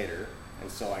 weeks later. And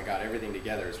so I got everything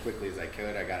together as quickly as I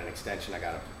could. I got an extension,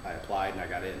 I applied, and I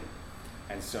got in.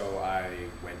 And so I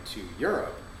went to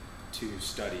Europe to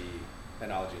study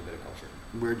enology and viticulture.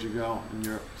 Where'd you go in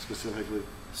Europe specifically?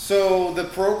 So the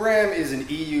program is an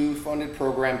EU-funded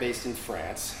program based in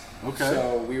France. Okay.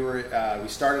 So we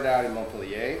started out in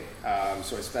Montpellier.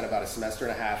 So I spent about a semester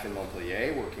and a half in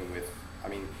Montpellier working with. I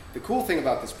mean, the cool thing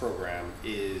about this program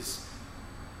is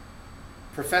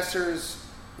professors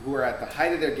who are at the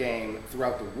height of their game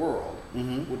throughout the world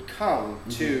would come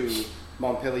to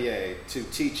Montpellier to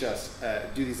teach us,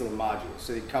 do these little modules.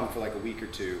 So they'd come for like a week or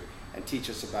two and teach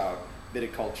us about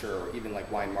viticulture or even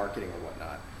like wine marketing or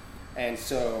whatnot. And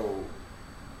so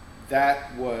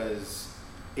that was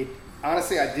it.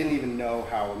 Honestly, I didn't even know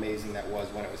how amazing that was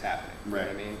when it was happening. You know what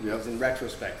I mean? Yep. It was in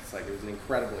retrospect. It's like it was an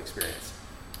incredible experience.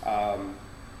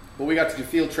 But we got to do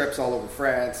field trips all over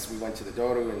France. We went to the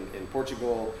Douro in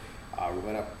Portugal. We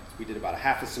went up. We did about a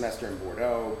half a semester in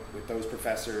Bordeaux with those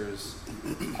professors.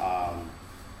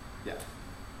 Yeah.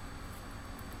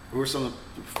 Who were some of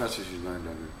the professors you learned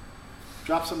under?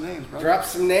 Drop some names, brother. Drop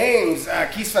some names.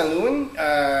 Kees van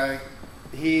Leeuwen.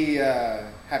 He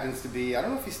happens to be, I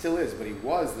don't know if he still is, but he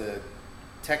was the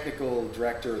technical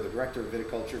director or the director of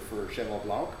viticulture for Cheval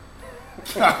Blanc.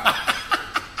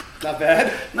 Not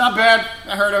bad. Not bad.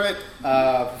 I heard of it.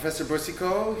 Professor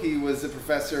Boussicot, he was a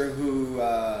professor who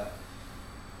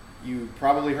you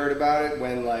probably heard about it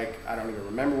when, like, I don't even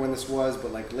remember when this was,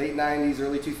 but like late 90s,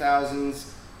 early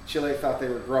 2000s, Chile thought they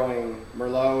were growing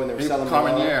Merlot and they were selling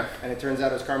Carmenere. Merlot, and it turns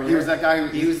out it was Carmenere. He was that guy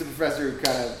He was the professor who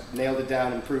kind of nailed it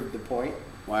down and proved the point.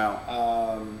 Wow.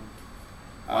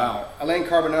 Alain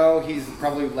Carbonneau, he's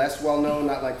probably less well known,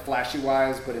 not like flashy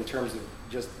wise, but in terms of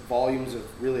just volumes of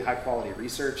really high quality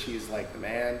research, he's like the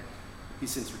man. He's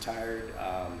since retired.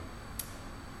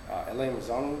 Alain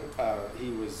Wazong,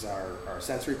 he was our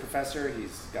sensory professor.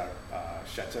 He's got a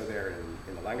chateau there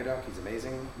in the Languedoc. He's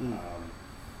amazing.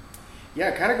 Yeah,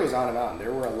 it kind of goes on and on.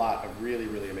 There were a lot of really,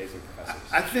 really amazing professors.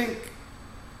 I think,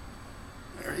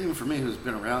 or even for me, who's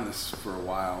been around this for a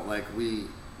while, like we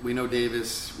know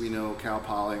Davis, we know Cal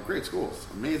Poly, great schools,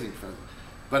 amazing professors.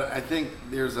 But I think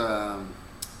there's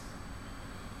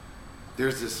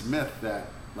this myth that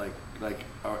like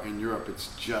in Europe,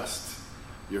 it's just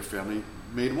your family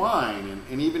made wine,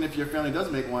 and even if your family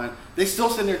doesn't make wine, they still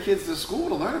send their kids to school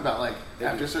to learn about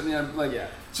after a certain Yeah.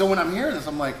 So when I'm hearing this,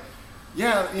 I'm like,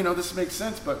 yeah, this makes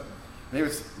sense, but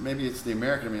maybe it's the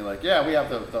American in me, like, yeah, we have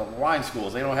the wine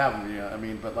schools, they don't have them, you know, I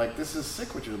mean, but like this is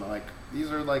sick what you're doing. Like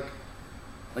these are like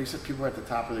you said, people are at the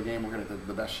top of the game, working at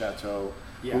the best chateau,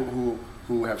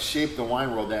 who have shaped the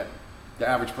wine world that the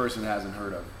average person hasn't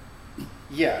heard of.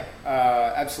 Yeah,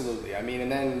 absolutely. I mean,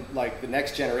 and then like the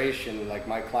next generation, like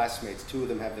my classmates, 2 of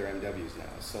them have their MWs now.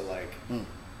 So like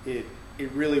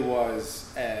it really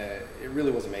was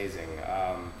amazing.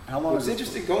 How long? It was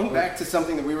interesting going back to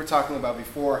something that we were talking about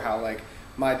before. How like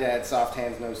my dad, soft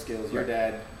hands, no skills. Your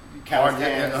dad, calloused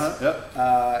hands,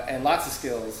 and lots of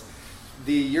skills.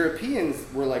 The Europeans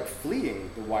were like fleeing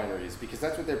the wineries because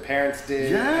that's what their parents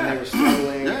did, and they were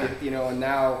struggling, you know. And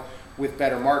now with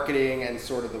better marketing and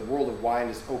sort of the world of wine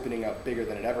is opening up bigger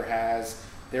than it ever has,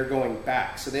 they're going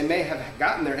back. So they may have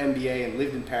gotten their MBA and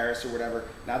lived in Paris or whatever.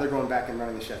 Now they're going back and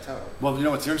running the chateau. Well, you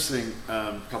know what's interesting?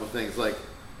 A couple of things. Like,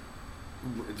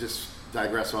 just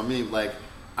digress on me. Like,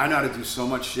 I know how to do so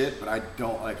much shit, but I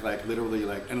don't like literally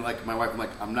like. And like my wife, I'm like,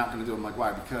 I'm not going to do it. I'm like,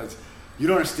 why? Because you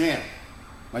don't understand.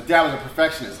 My dad was a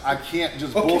perfectionist. I can't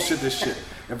just bullshit this shit.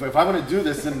 If I'm going to do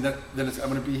this, then I'm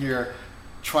going to be here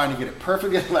trying to get it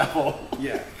perfectly level.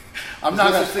 Yeah. I'm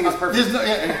not such thing as perfect.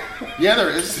 Yeah, there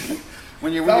is.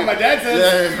 When you're my dad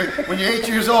says. When you're 8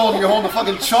 years old, you're holding a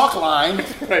fucking chalk line,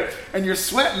 right, and you're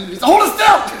sweating. Just hold it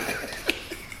still.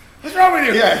 What's wrong with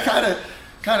you? Yeah,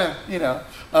 kind of, you know.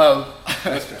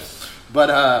 That's true.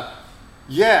 But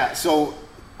yeah. So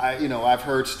I've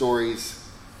heard stories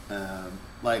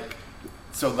like.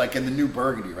 So like in the new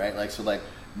Burgundy, right? Like so like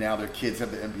now their kids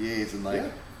have the MBAs and like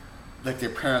their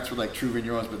parents were like true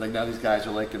vignerons, but like now these guys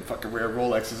are like in fucking rare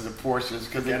Rolexes and Porsches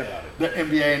because the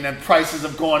MBA, and then prices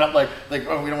have gone up like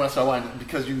oh, we don't want to sell wine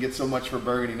because you can get so much for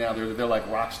Burgundy now. They're like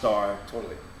rock star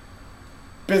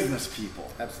business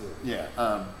people. Absolutely.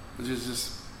 Yeah. Which is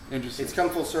just interesting. It's come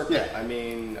full circle. Yeah. I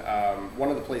mean, one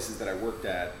of the places that I worked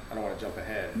at, I don't want to jump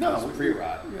ahead. No, was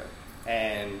Pre-Rot. Yeah.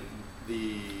 And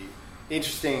the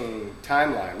interesting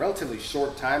timeline, relatively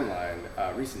short timeline,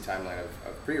 recent timeline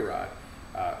of Pre-Rot.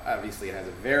 Obviously, it has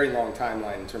a very long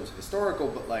timeline in terms of historical,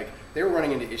 but like they were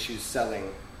running into issues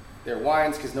selling their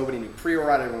wines because nobody knew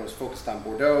Pre-Rot. Everyone was focused on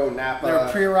Bordeaux, Napa. Their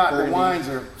Pre-Rot wines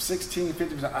are 16,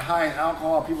 50% high in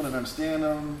alcohol. People didn't understand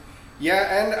them.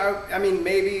 Yeah, and I mean,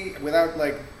 maybe without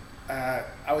like,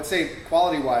 I would say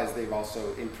quality-wise, they've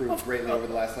also improved greatly over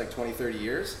the last like 20, 30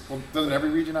 years. Well, doesn't every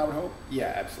region, I would hope?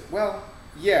 Yeah, absolutely. Well,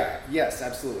 yes,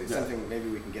 absolutely. Yeah. Something maybe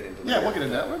we can get into later. Yeah, we'll get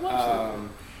into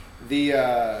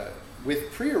that.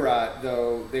 With Pre-Rot,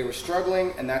 though, they were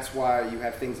struggling, and that's why you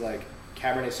have things like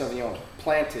Cabernet Sauvignon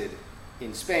planted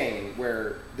in Spain,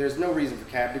 where there's no reason for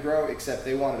Cab to grow, except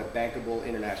they wanted a bankable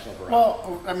international variety.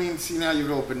 Well, I mean, see, now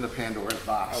you've opened the Pandora's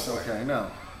box. Oh, okay,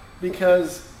 no.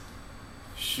 Because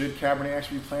should Cabernet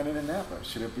actually be planted in Napa?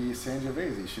 Should it be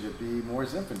Sangiovese? Should it be more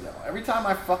Zinfandel? Every time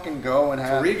I fucking go and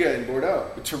have... Touriga in Bordeaux.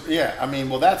 Yeah, I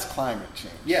mean, well, that's climate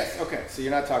change. Yes, okay, so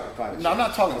you're not talking climate change. No, I'm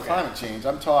not talking climate change.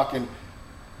 I'm talking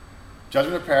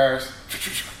Judgment of Paris,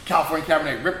 California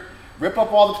Cabernet. Rip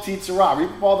up all the Petit Syrah. Rip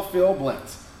up all the Phil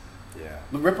blends. Yeah.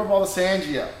 Rip up all the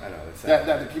Sangio. I know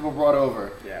that the people brought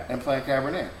over. Yeah. And plant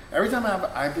Cabernet. Every time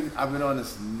I've been on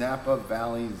this Napa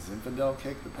Valley Zinfandel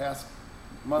kick the past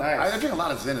month. Nice. I drink a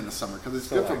lot of Zin in the summer because it's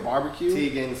good for barbecue.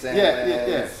 Tegan, salmon.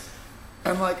 Yeah.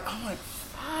 I'm like,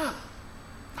 fuck.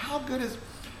 How good is?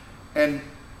 And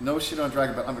no shit on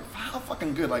Dragon, but I'm like, how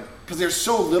fucking good? Like, because there's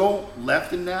so little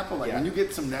left in Napa. Like, when you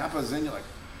get some Napa Zin, you're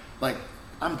like,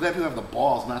 I'm glad people have the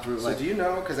balls not to really. So do you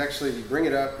know? Because actually, you bring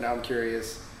it up. Now I'm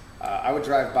curious. I would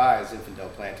drive by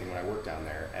Zinfandel planting when I worked down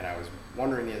there, and I was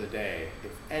wondering the other day if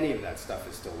any of that stuff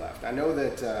is still left. I know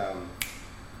that.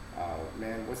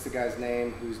 What's the guy's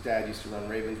name? Whose dad used to run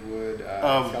Ravenswood?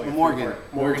 Morgan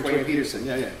Twain Peterson.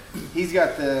 Yeah. He's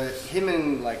got him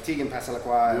and like Tegan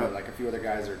Passalacqua and like a few other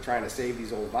guys are trying to save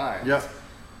these old vines. Yeah.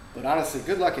 But honestly,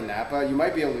 good luck in Napa. You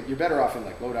might be able to. You're better off in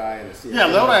like Lodi and the Sierra. Yeah,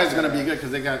 Lodi is going to be good because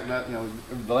they got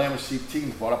the Lamb of Sheep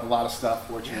Tegan's bought up a lot of stuff.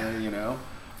 Fortunately,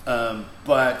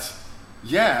 but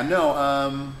yeah,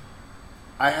 no.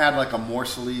 I had like a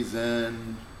Morsley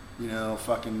Zin. You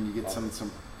get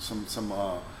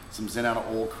some Zin out of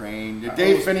Old Crane.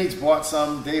 Dave Finney's bought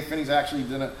some. Dave Finney's actually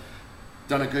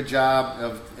done a good job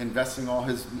of investing all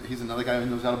his. He's another guy who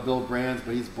knows how to build brands,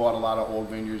 but he's bought a lot of old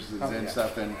vineyards and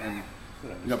stuff and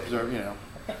preserve.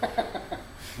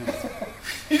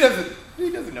 He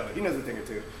doesn't know it. He knows a thing or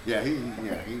two. Yeah,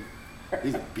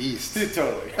 he's a beast.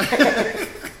 Totally.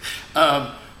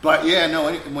 But yeah,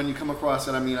 no. When you come across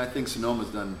it, I mean, I think Sonoma's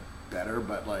done better,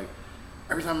 but like.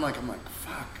 Every time I'm like,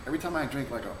 fuck. Every time I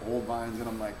drink like an Old Vines, and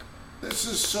I'm like, this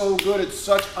is so good. It's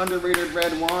such underrated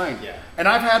red wine. Yeah. And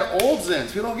I've had Old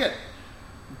Zins. People don't get.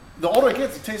 the older it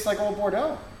gets, it tastes like old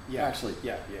Bordeaux. Yeah, actually.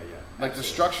 Yeah. Like the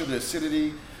structure, the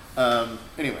acidity.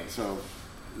 Anyway, so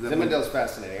Zinfandel's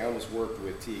fascinating. I almost worked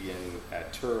with Tegan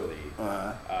at Turley.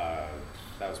 That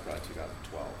was probably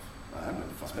 2012. That'd been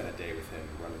fun. Spent a day with him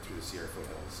running through the Sierra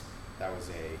foothills. That was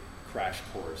a crash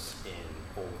course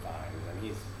in old vines. I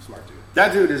mean, he's a smart dude.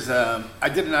 That dude is. I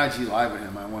did an IG live with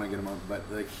him. I want to get him up, but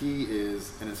like he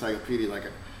is an encyclopedia. Like,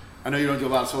 I know you don't do a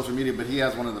lot of social media, but he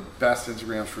has one of the best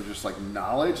Instagrams for just like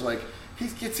knowledge. Like he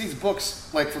gets these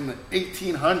books like from the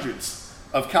 1800s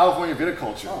of California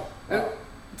viticulture. Oh, wow.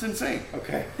 It's insane.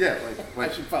 Okay. Yeah, like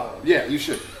I should follow him. Yeah, you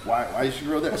should. Why you should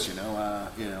grow this?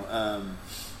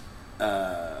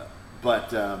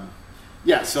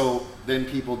 Yeah. So then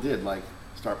people did like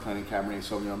start planting Cabernet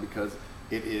Sauvignon because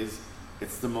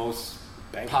it's the most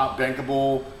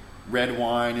bankable red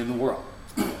wine in the world.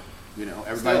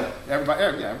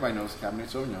 Everybody knows Cabernet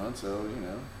Sauvignon, so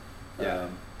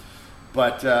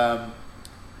Yeah.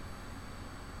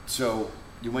 So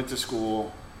you went to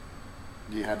school.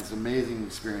 You had these amazing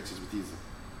experiences with these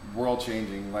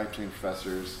world-changing, life-changing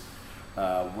professors.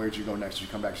 Where'd you go next? Did you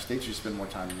come back to the States or you spend more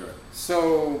time in Europe?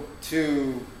 So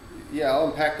I'll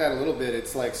unpack that a little bit.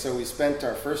 It's like, so we spent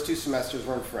our first 2 semesters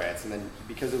were in France, and then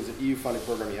because it was an EU-funded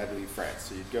program, you had to leave France.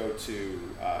 So you'd go to,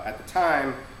 at the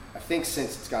time, I think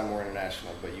since it's gone more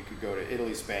international, but you could go to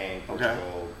Italy, Spain,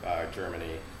 Portugal,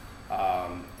 Germany.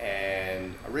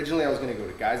 And originally I was going to go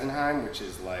to Geisenheim, which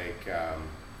is like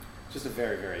just a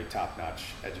very, very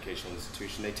top-notch educational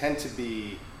institution. They tend to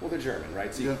be, well, they're German,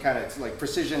 right? So you can it's like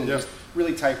precision, just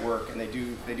really tight work, and they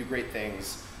do great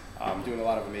things, doing a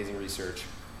lot of amazing research.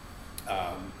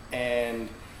 And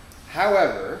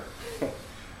however,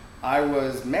 I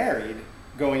was married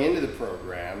going into the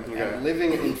program and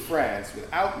living in France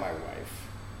without my wife,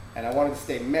 and I wanted to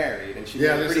stay married, and she made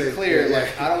it pretty clear,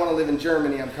 like, I don't want to live in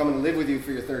Germany, I'm coming to live with you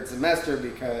for your 3rd semester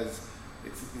because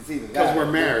it's either that because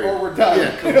we're married or we're done.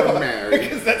 Yeah, because we're married.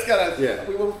 Because that's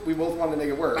we both wanted to make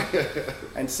it work.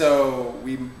 And so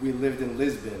we lived in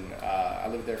Lisbon. I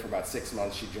lived there for about 6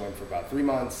 months. She joined for about 3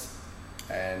 months,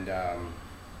 and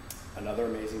another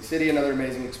amazing city, another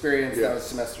amazing experience. That was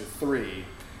semester 3.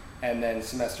 And then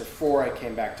semester 4, I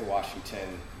came back to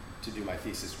Washington to do my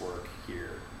thesis work here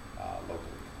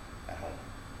locally at home.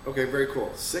 Okay, very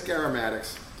cool. Sick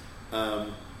aromatics.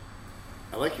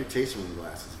 I like your tasting room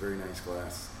glass. It's a very nice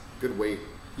glass. Good weight.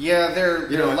 Yeah, they're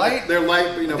light. They're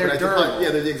light, but they're durable.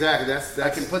 Exactly. That's. I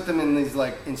can put them in these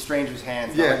in strangers'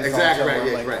 hands. Yeah, exactly.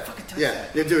 Right. Right. Fucking touch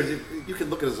that. Yeah, dude. You can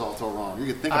look at a Zalto wrong.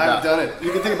 You can think about. I've done it.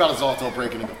 You can think about a Zalto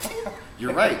breaking and go.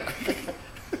 You're right.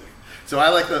 So I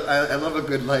like I love a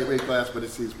good lightweight glass, but it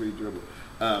seems pretty durable.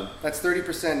 That's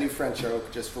 30% new French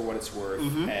oak, just for what it's worth,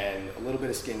 and a little bit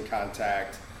of skin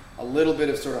contact, a little bit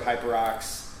of sort of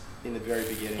hyperox in the very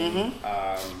beginning,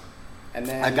 and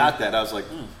then I got that. I was like,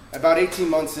 about 18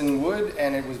 months in wood,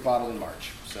 and it was bottled in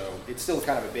March. So it's still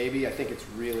kind of a baby. I think it's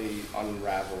really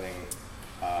unraveling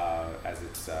as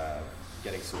it's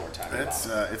getting some more time.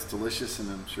 It's delicious, and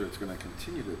I'm sure it's going to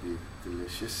continue to be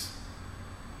delicious.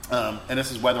 And this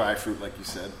is Weather Eye fruit, like you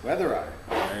said. Weather Eye.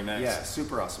 Very nice. Yeah,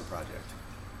 super awesome project.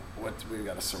 We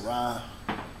got a Syrah.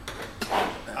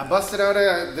 I busted out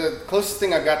the closest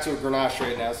thing I've got to a Grenache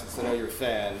right now, since I know you're a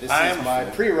fan. This is my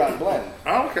pre-run blend.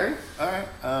 Oh, okay. All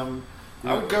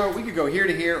right. We could go here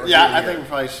to here. Or yeah, here I think we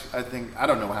probably. I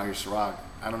don't know how your Syrah.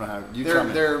 I don't know how you.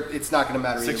 It's not going to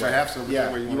matter. 6.5. So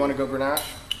yeah. You want to go Grenache?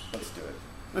 Let's do it.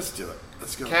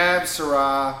 Let's go. Cab,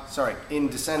 Syrah. Sorry, in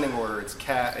descending order. It's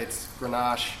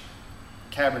Grenache,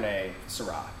 Cabernet,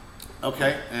 Syrah.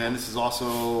 Okay, and this is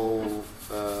also.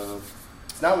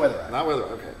 It's not Weather Eye. Not Weather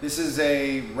Eye. Okay. This is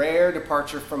a rare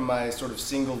departure from my sort of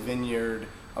single vineyard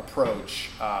approach,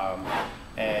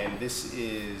 and this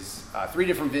is 3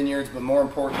 different vineyards, but more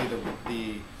importantly,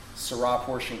 the Syrah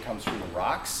portion comes from the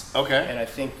rocks. Okay. And I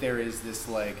think there is this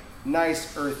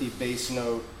nice earthy base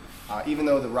note. Even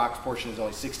though the rocks portion is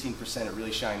only 16%, it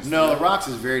really shines through. No, the rocks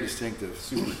is very distinctive.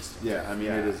 Super distinctive. Yeah, I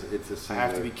mean, it's a single. I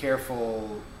have to be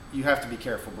careful. You have to be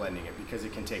careful blending it because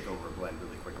it can take over a blend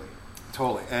really quickly.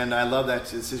 Totally. And I love that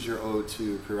this is your ode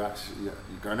to Pirax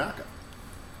Garnacha.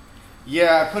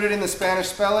 Yeah, I put it in the Spanish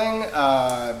spelling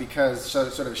because sort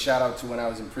of a shout out to when I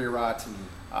was in Priorat.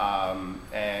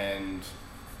 And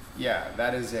yeah,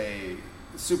 that is a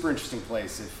super interesting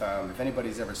place. If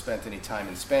anybody's ever spent any time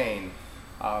in Spain,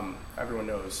 everyone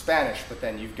knows Spanish, but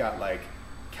then you've got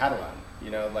Catalan.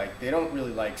 They don't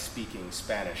really like speaking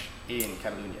Spanish in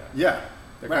Catalonia. Yeah.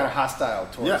 They're kind of hostile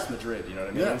towards Madrid, you know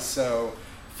what I mean? Yeah. So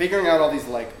figuring out all these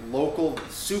local,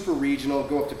 super regional,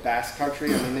 go up to Basque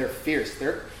Country, I mean, they're fierce.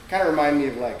 They're kind of remind me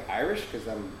of Irish, because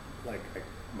I'm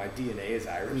my DNA is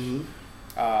Irish. Mm-hmm.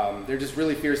 They're just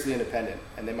really fiercely independent,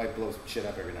 and they might blow shit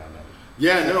up every now and then.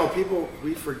 Yeah, no, people,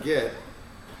 we forget.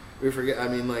 I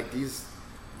mean, like these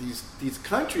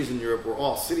countries in Europe were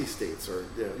all city-states or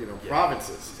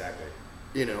provinces. Exactly.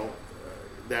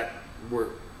 That were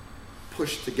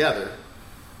pushed together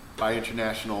by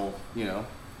international,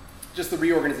 Just the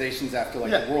reorganizations after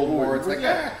like the World War. It's like,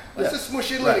 let's just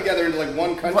smush Italy Right. together into like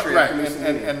one country. Right, after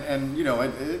Mussolini.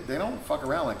 and they don't fuck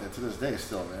around like that to this day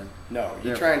still, man. No,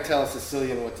 you try and tell a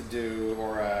Sicilian what to do,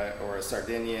 or a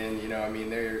Sardinian. I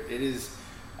mean,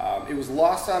 it was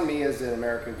lost on me as an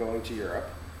American going to Europe.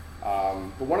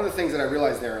 But one of the things that I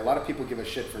realized there, a lot of people give a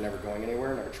shit for never going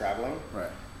anywhere, never traveling. Right.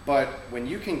 But when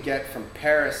you can get from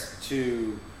Paris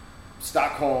to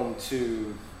Stockholm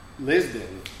to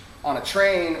Lisbon on a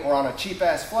train or on a cheap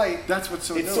ass flight, that's what's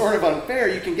so. It's sort of unfair.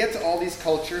 You can get to all these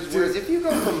cultures, whereas if you go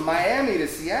from Miami to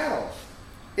Seattle,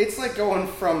 it's like going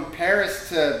from Paris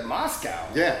to Moscow.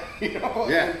 Yeah.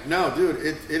 Yeah. No, dude,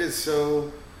 it is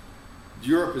so.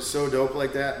 Europe is so dope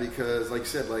like that because, like you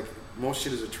said, like most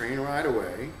shit is a train ride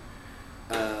away,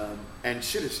 and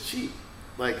shit is cheap.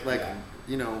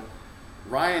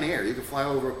 Ryanair, you can fly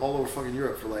all over fucking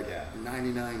Europe for like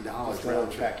 $99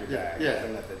 round trip. Pack your bag. Yeah.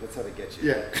 That's how they get you.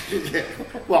 Yeah. Yeah.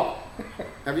 Well,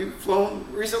 have you flown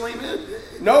recently, man?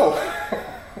 No.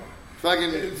 Fucking.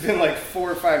 It's been like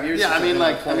 4 or 5 years. Yeah, since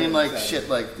I mean, like shit,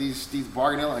 like these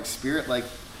bargain like Spirit, like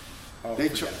they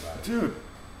dude.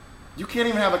 You can't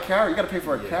even have a carry. You got to pay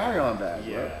for a carry-on bag.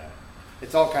 Yeah. Bro.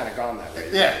 It's all kind of gone that way.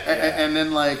 Yeah. And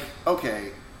then like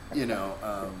okay,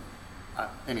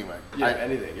 anyway.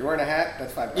 Anything. You're wearing a hat,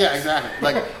 that's $5. Yeah, exactly.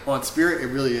 Like on Spirit, it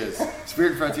really is.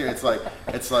 Spirit Frontier, it's like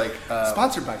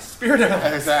sponsored by Spirit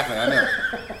Airlines. Exactly, I know.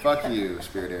 Fuck you,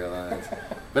 Spirit Airlines.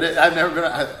 But I've never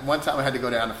been. One time I had to go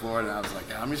down to Florida, and I was like,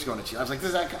 I'm just going to chill. I was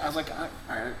like,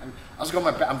 I'm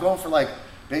going for like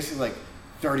basically like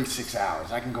 36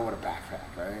 hours. I can go with a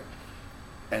backpack, right?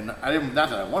 And I didn't. Not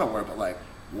that I want to wear, but like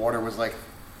water was like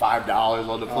 $5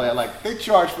 on the plate. Like they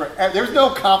charge for. There's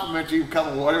no complimentary cup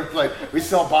of water. It's like we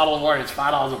sell a bottle of water. It's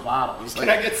 $5 a bottle. It's Can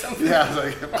like, I get something? Yeah, I was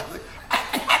like,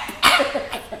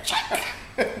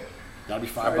 that'd be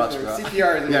 $5, bro.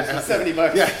 CPR is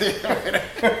 $70. Yeah.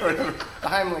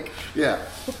 Heimlich. Yeah.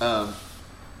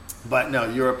 But no,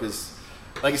 Europe is,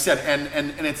 like you said,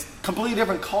 and it's completely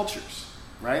different cultures,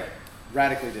 right?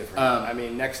 Radically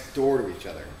different. Next door to each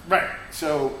other. Right.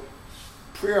 So,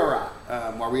 Priorat.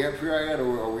 Are we at Priorat or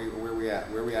where are we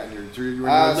at? Where are we at in your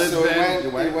Lisbon? So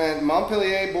we went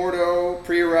Montpellier, Bordeaux,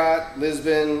 Priorat,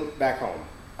 Lisbon, back home.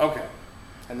 Okay.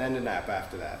 And then to Napa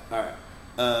after that. All right.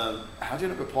 How'd you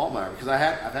end up at Paulmeyer? Because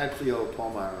I've had Cleo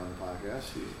Paulmeyer on the podcast.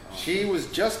 She was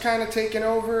just kind of taking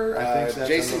over. I think so.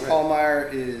 Jason Paulmeyer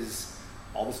is,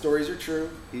 all the stories are true.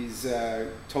 He's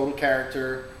a total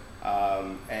character.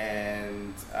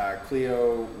 And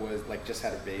Cleo was like just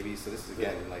had a baby, so this is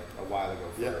again like a while ago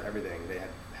for everything. They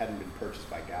hadn't been purchased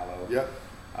by Gallo. Yep.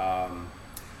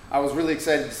 I was really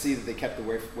excited to see that they kept the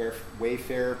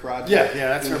Wayfarer project. Yeah,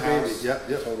 that's her baby. Yep,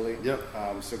 totally. Yep.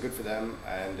 So good for them.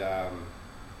 And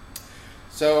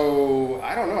so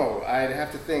I don't know. I'd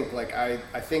have to think. Like I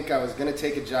think I was gonna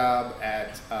take a job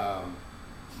at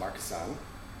Marc-San.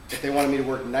 They wanted me to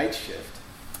work night shift.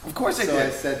 Of course they did. So I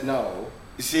said no.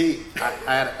 You see, I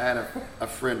had a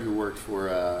friend who worked for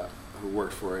a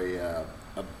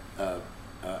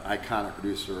iconic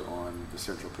producer on the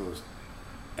Central Coast,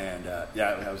 and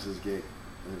that was his gig.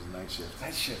 It was a night shift.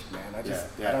 Night shift, man. I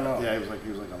don't know. Yeah, he was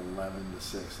like 11 to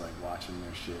 6, like watching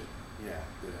their shit. Yeah.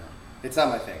 It's not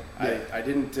my thing. Yeah. I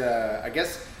didn't. I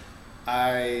guess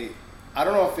I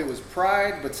don't know if it was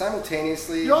pride, but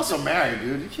simultaneously... You're also married,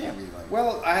 dude. You can't be like...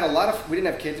 Well, I had a lot of... We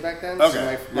didn't have kids back then.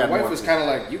 Okay. So my wife was kind of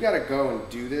like, you got to go and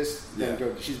do this. Then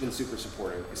go. She's been super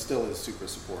supportive. Still is super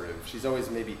supportive. She's always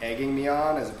maybe egging me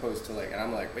on as opposed to like... And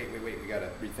I'm like, wait. We got to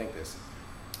rethink this.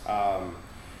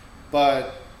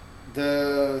 But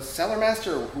the cellar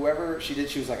master or whoever she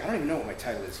was like, I don't even know what my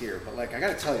title is here. But like, I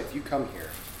got to tell you, if you come here,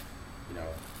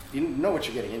 you know what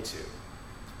you're getting into.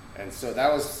 And so that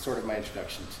was sort of my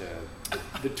introduction to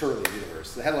the Turley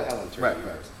universe, the Helen Turley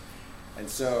universe. And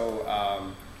so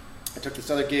I took this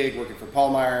other gig working for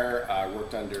Paulmeyer. I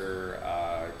worked under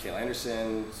Cale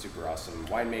Anderson, super awesome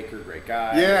winemaker, great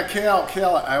guy. Yeah,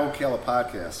 Cale, I owe Cale a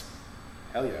podcast.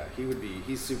 Hell yeah,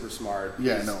 he's super smart.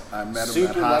 Yeah, no, I met him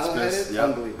super at hospice. Super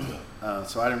level-headed, unbelievable.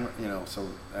 So I didn't, so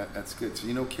that's good.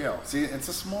 So Cale. See, it's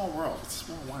a small world. It's a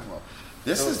small wine world.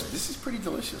 This is pretty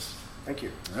delicious. Thank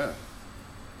you. Yeah.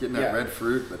 Getting that red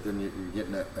fruit, but then you're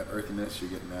getting that earthiness,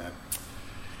 you're getting that,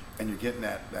 and you're getting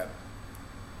that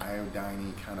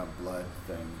iodine-y kind of blood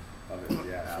thing of it.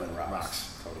 Yeah, out of the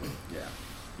rocks. Totally. Yeah.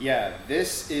 Yeah,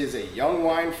 this is a young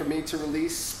wine for me to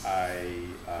release.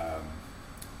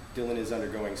 Dillon is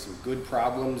undergoing some good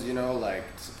problems, like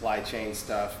supply chain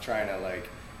stuff, trying to like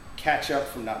catch up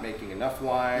from not making enough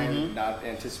wine, not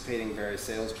anticipating various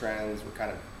sales trends. We're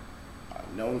kind of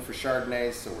known for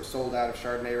Chardonnay, so we're sold out of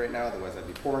Chardonnay right now. Otherwise, I'd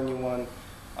be pouring you one.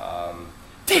 So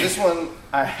this one,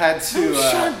 I had to.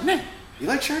 Chardonnay. You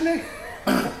like Chardonnay?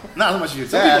 Not as much as your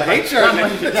Some dad. people hate Chardonnay. Not as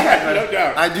much as your dad, No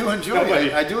doubt. I do enjoy Nobody.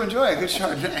 it. I do enjoy a good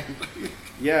Chardonnay.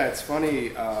 Yeah, it's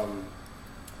funny.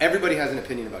 Everybody has an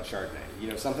opinion about Chardonnay.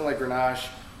 Something like Grenache,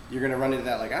 you're going to run into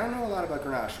that like, I don't know a lot about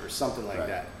Grenache or something like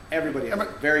that. Everybody has a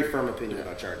very firm opinion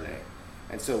about Chardonnay.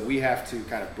 And so we have to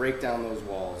kind of break down those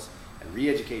walls and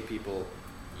re-educate people.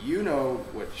 You know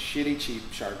what shitty, cheap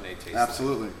Chardonnay tastes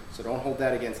Absolutely. like. So don't hold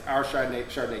that against our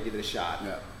Chardonnay, give it a shot.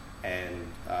 Yeah. And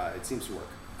it seems to work.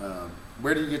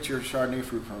 Where do you get your Chardonnay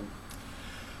fruit from?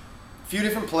 A few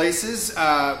different places.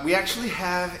 We actually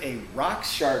have a rock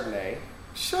Chardonnay.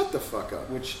 Shut the fuck up.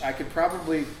 Which I could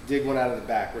probably dig one out of the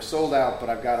back. We're sold out, but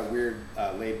I've got a weird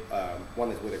one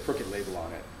with a crooked label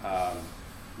on it.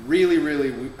 Really,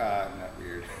 not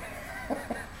weird.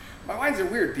 My wines are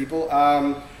weird, people.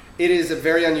 It is a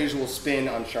very unusual spin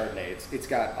on Chardonnay. It's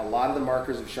got a lot of the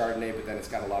markers of Chardonnay, but then it's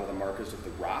got a lot of the markers of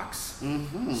the rocks.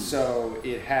 Mm-hmm. So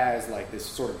it has like this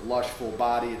sort of lush, full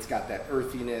body. It's got that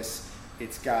earthiness.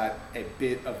 It's got a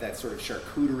bit of that sort of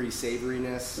charcuterie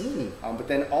savoriness. But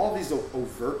then all these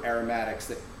overt aromatics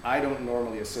that I don't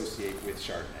normally associate with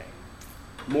Chardonnay.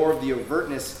 More of the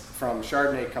overtness from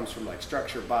Chardonnay comes from like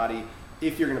structure, body.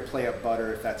 If you're going to play up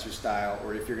butter, if that's your style,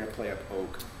 or if you're going to play up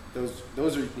oak,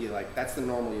 those are like, that's the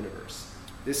normal universe.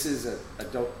 This is a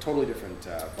totally different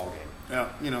ball game.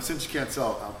 Yeah, since you can't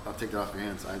sell, I'll take it off your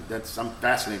hands. I'm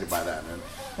fascinated by that, man.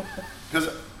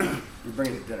 Because You're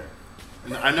bringing it to dinner.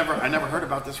 I never heard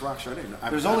about this rock Chardonnay.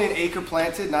 There's only an acre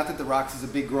planted. Not that the Rocks is a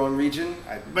big growing region.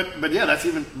 But yeah,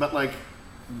 but like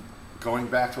going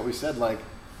back to what we said, like,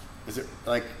 is it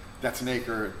like that's an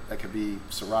acre that could be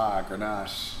Syrah,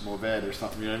 Grenache, Mourvèdre, or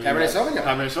something? Cabernet Sauvignon.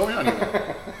 Cabernet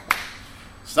Sauvignon.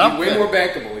 Something way more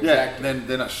bankable, exactly. Yeah,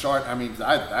 than a Chard. I mean,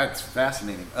 that's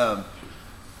fascinating.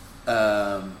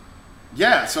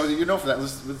 Yeah, so for that,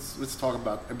 let's talk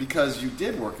about, because you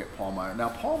did work at Paul Meyer. Now,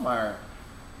 Paul Meyer,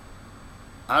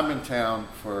 I'm in town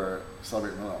for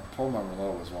Celebrate Merlot. Paul Meyer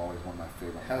Merlot was always one of my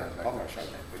favorite. Paul Meyer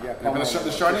Chardonnay, but yeah, Paul Meyer the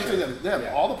Chardonnay too.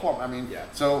 Yeah, all the Paul. I mean,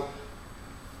 so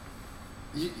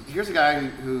here's a guy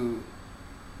who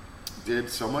did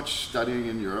so much studying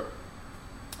in Europe,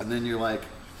 and then you're like,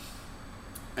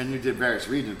 and you did various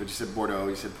regions, but you said Bordeaux,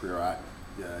 you said Priorat,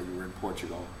 yeah, you were in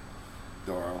Portugal,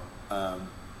 Douro,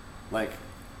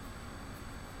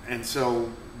 and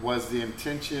so was the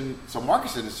intention, so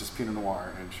Marcus said it's just Pinot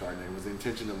Noir and Chardonnay, was the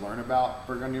intention to learn about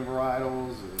Burgundian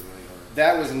varietals?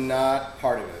 That was not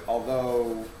part of it,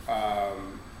 although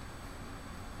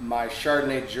my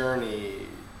Chardonnay journey,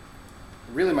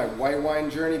 really my white wine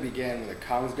journey began with a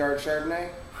Kongsgaard Chardonnay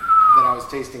that I was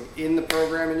tasting in the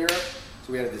program in Europe.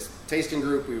 So we had this tasting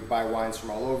group, we would buy wines from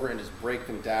all over and just break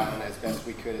them down as best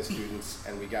we could as students,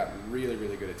 and we got really,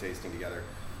 really good at tasting together.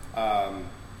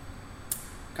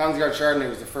 Kongsgaard Chardonnay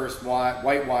was the first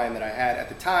white wine that I had. At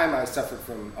the time, I suffered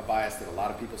from a bias that a lot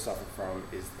of people suffer from,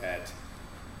 is that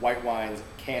white wines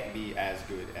can't be as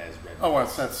good as red wines. Oh, well,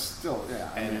 that's still, yeah.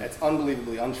 And it's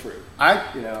unbelievably untrue.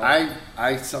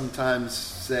 I sometimes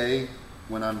say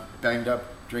when I'm banged up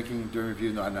drinking during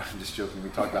reviews, no, I'm just joking, we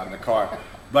talked about it in the car.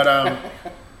 But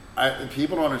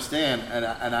people don't understand,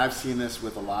 and I've seen this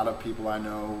with a lot of people I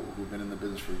know who've been in the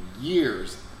business for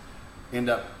years, end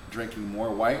up drinking more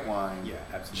white wine, yeah,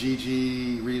 absolutely.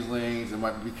 GG, Rieslings, and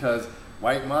because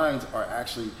white wines are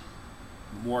actually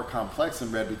more complex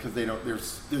than red, because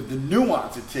there's the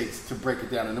nuance it takes to break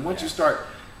it down, and then once you start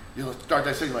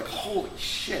dissecting, you're like, holy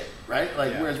shit, right?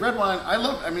 Whereas red wine,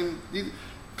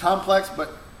 complex,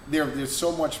 but there's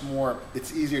so much more.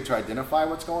 It's easier to identify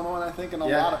what's going on, I think, in a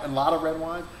lot of red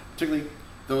wines, particularly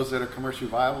those that are commercially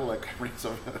viable, like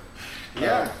Cabernet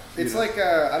Sauvignon. It's like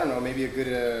I don't know, maybe a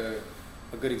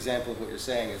good example of what you're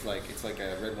saying is like, it's like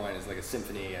a red wine is like a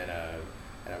symphony, and a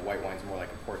white wine's more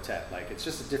like a quartet. Like, it's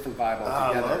just a different vibe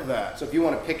altogether. I love that. So if you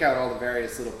want to pick out all the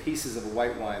various little pieces of a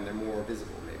white wine, they're more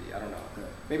visible. Maybe, I don't know. Yeah.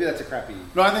 Maybe that's a crappy.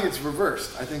 No, I think it's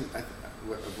reversed. I think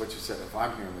what you said. If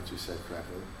I'm hearing what you said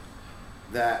correctly,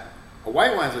 that a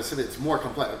white wine, as I said, it's more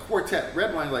complex. A quartet.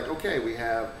 Red wine, like, okay, we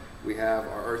have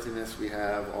our earthiness, we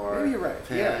have our. Maybe you're right.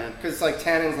 Tannin. Yeah, because it's like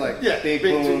tannins, like big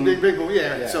boom.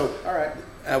 Yeah. So all right.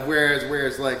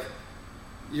 Whereas like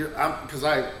because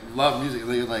I love music,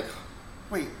 you're like,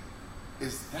 wait,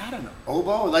 is that an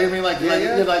oboe? Like, I mean, like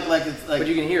it's like. But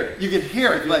you can hear it. You can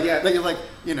hear it. Like, you're like,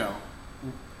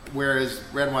 whereas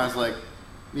red wine's like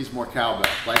needs more cowbell.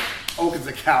 Like oak is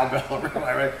a cowbell,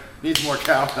 right? Needs more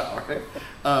cowbell, right?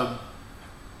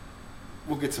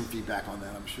 We'll get some feedback on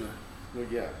that, I'm sure. Well,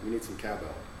 yeah, we need some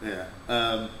cowbell. Yeah.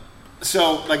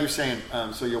 So, like you're saying,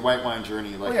 so your white wine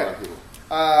journey, like a lot of people.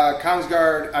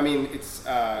 Kongsgaard, I mean, it's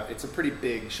a pretty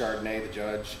big Chardonnay, the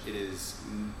Judge. It is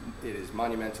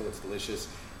monumental, it's delicious.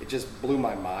 It just blew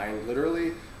my mind,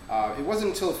 literally. It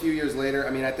wasn't until a few years later,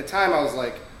 I mean, at the time I was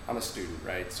like, I'm a student,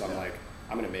 right? So I'm like,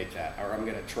 I'm going to make that, or I'm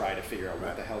going to try to figure out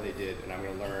what the hell they did, and I'm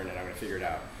going to learn, and I'm going to figure it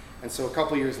out. And so a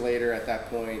couple years later, at that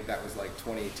point, that was like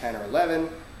 2010 or 11,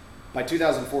 by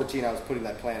 2014, I was putting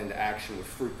that plan into action with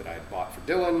fruit that I had bought for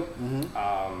Dillon.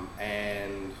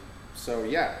 And so,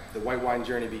 yeah, the white wine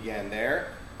journey began there.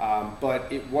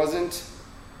 But it wasn't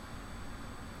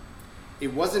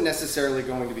necessarily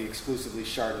going to be exclusively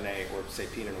Chardonnay or, say,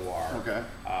 Pinot Noir. Okay.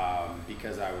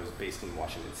 Because I was based in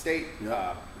Washington State.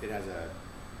 Yep. It has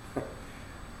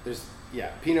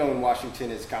Pinot in Washington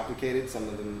is complicated. Some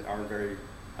of them aren't very,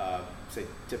 say,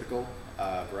 typical,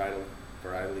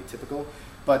 varietally typical.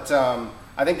 But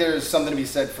I think there's something to be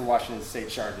said for Washington State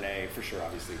Chardonnay, for sure,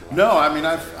 obviously. No, I mean,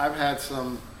 I've had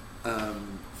some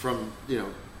from,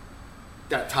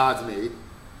 that Todd's made,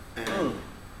 and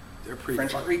they're pretty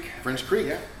French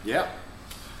Creek. Yeah.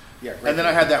 And then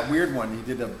I had that weird one. He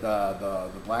did the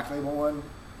Black Label one,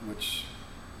 which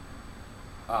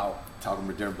I'll talk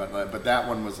about different, but that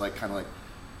one was like kind of like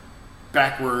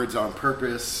backwards on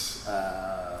purpose.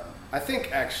 I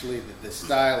think actually that the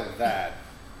style of that.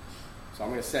 So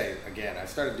I'm going to say again, I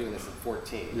started doing this at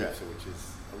 14, so which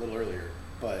is a little earlier,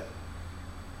 but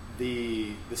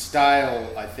the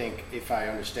style, I think, if I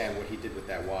understand what he did with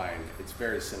that wine, it's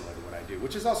very similar to what I do,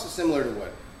 which is also similar to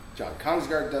what John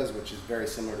Kongsgaard does, which is very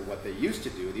similar to what they used to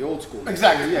do, the old school.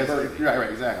 Exactly, right,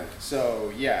 exactly.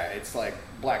 So, yeah, it's like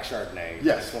black Chardonnay.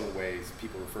 Yes. That's one of the ways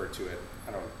people refer to it.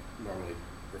 I don't normally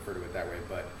refer to it that way,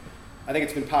 but I think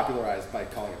it's been popularized by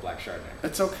calling it black Chardonnay.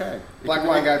 It's okay. Black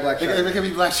wine guy, black Chardonnay. It can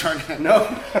be black Chardonnay. No.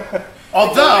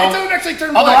 Although it don't actually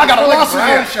turn black. I got a like lawsuit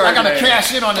here. I got to Chardonnay.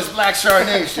 cash in on this black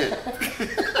Chardonnay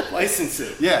shit. License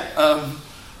it. Yeah.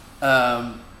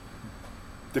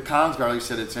 The Kongsgaard, you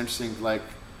said it's interesting, like,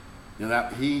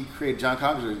 that he created John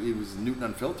Kongsgaard, he was Newton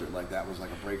Unfiltered, like that was like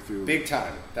a breakthrough. Big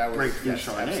time. That was breakthrough yes,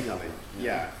 Chardonnay. Absolutely.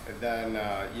 Yeah. And then,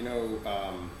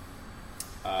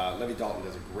 Leahy Dalton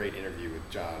does a great interview with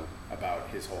John about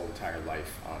his whole entire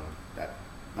life on that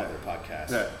other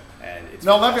podcast. Yeah. And it's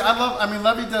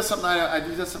Leahy does something,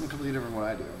 he does something completely different from what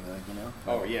I do,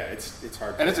 Oh yeah, it's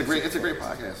hard. And it's a great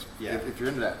podcast. Yeah. If you're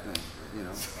into that thing,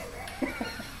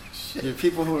 Shit.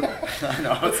 People who I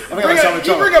know.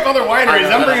 You bring up other wineries.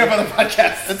 I'm bringing up other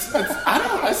podcasts.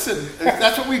 I said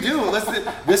that's what we do.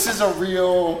 This is a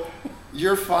real.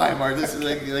 You're fine, Marc. This is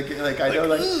like I know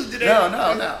like no.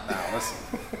 Listen.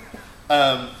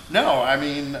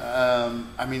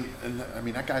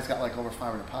 That guy's got like over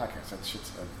 500 podcasts. That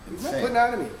shit's insane. He's not putting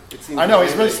out any. I know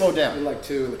he's really slowed down. Been like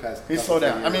 2 in the past. He's slowed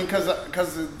down. I mean, because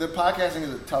the podcasting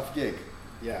is a tough gig.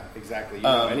 Yeah, exactly.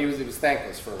 And he was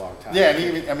thankless for a long time. Yeah,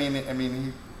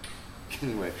 and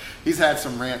anyway, he's had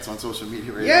some rants on social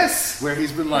media. Right yes, where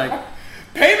he's been like,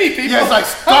 "Pay me, people." Yeah, he's like,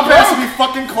 "Stop asking me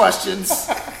fucking questions."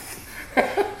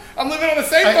 I'm living on the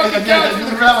same fucking couch.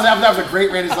 That was a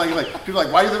great rant. He's like, people are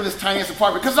like, "Why do you live in this tiny ass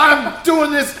apartment?" Because I'm doing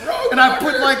this, and I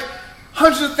put like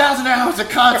hundreds of thousands of hours of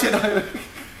content on it.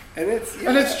 And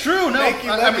it's true. No,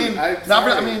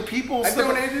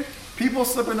 people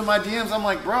slip into my DMs. I'm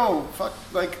like, bro, fuck,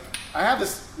 like, I have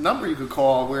this number you could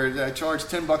call where I charge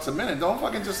 $10 a minute. Don't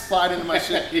fucking just slide into my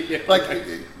shit. Yeah, like,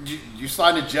 you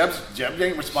slide into Jeb's. Jeb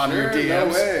ain't responding to your DMs.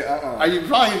 No way. You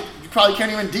probably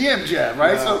can't even DM Jeb,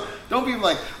 right? No. So don't be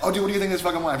like, oh, dude, what do you think of this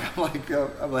fucking wine? I'm like,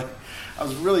 I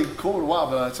was really cool for a while,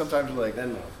 but sometimes you're like,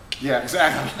 then no. Yeah,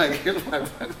 exactly. I'm like, here's my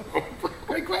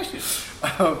great question.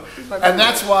 And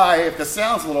that's why if the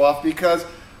sound's a little off, because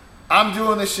I'm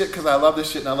doing this shit because I love this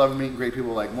shit and I love meeting great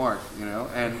people like Marc,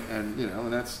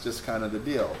 and that's just kind of the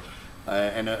deal,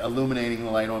 and illuminating the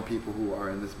light on people who are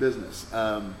in this business.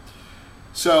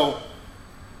 So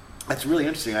that's really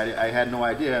interesting. I had no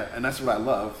idea, and that's what I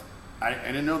love. I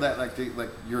didn't know that like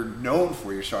you're known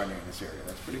for your Chardonnay in this area.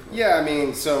 That's pretty cool. Yeah, I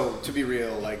mean, so to be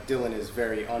real, like Dillon is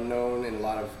very unknown in a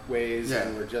lot of ways, yeah.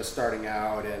 And we're just starting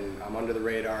out, and I'm under the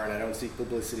radar, and I don't seek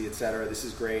publicity, etc. This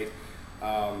is great,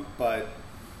 but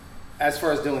as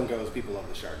far as Dillon goes, people love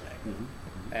the Chardonnay. Mm-hmm.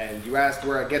 And you asked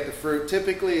where I get the fruit.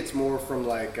 Typically, it's more from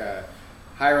like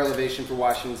higher elevation for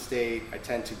Washington State. I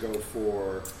tend to go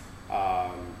for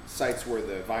sites where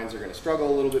the vines are going to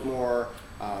struggle a little bit more,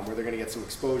 where they're going to get some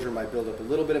exposure, might build up a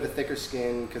little bit of a thicker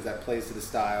skin because that plays to the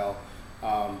style.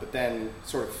 But then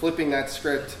sort of flipping that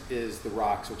script is the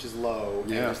rocks, which is low, and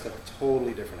just a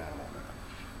totally different animal.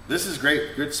 This is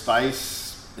great. Good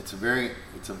spice. It's a very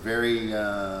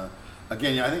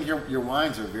again, I think your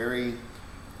wines are very,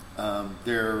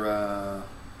 they're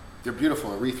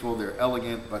beautiful, ethereal, they're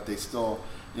elegant, but they still,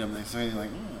 they say like,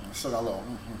 still got a little.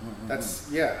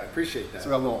 That's, I appreciate that.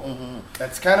 Still got a little.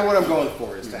 That's kind of what I'm going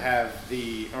for, is to have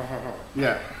the.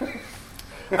 Yeah.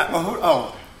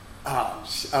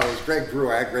 It was Greg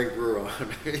Brewer. I had Greg Brewer on.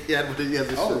 he had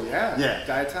this. Oh yeah. Yeah.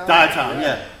 Diatom.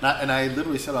 Yeah. And I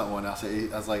literally said on one. I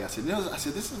said,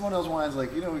 this is one of those wines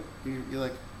like you're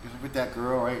like with that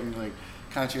girl, right? And you're like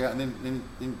kind of check out, and then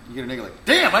you get a nigga like,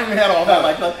 damn, I even had all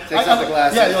that. Takes out the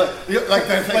glasses. Yeah, you're like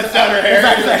lets down her hair.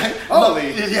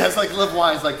 Holy. Yeah, it's like love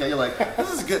wines like that. You're like,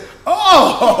 this is good.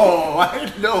 Oh, I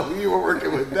didn't know you were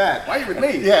working with that. Why are you with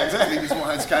me? Yeah, exactly. These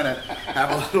wines kind of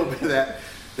have a little bit of that.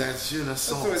 That's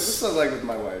sauce. This is like with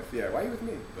my wife. Yeah, why are you with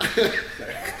me?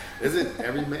 Isn't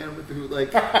every man with who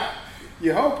like?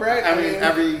 You hope, right? I mean,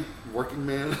 every working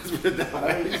man is with that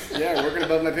way. Yeah, working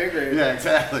above my pay grade. Yeah,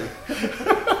 exactly.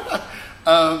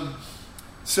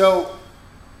 So,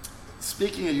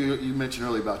 speaking of you mentioned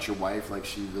earlier about your wife, like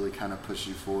she really kind of pushed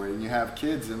you forward, and you have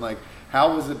kids, and like,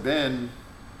 how has it been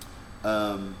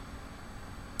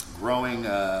growing?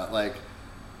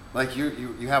 Like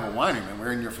you have a winery, man.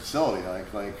 We're in your facility,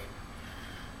 like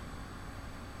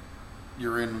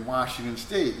you're in Washington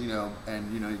State,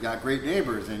 and you got great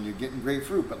neighbors, and you're getting great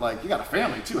fruit, but like you got a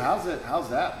family too. How's that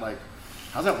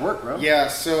work, bro? Yeah,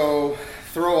 so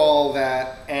throw all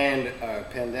that and a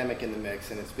pandemic in the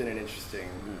mix, and it's been an interesting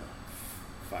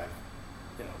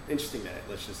interesting minute,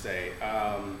 let's just say.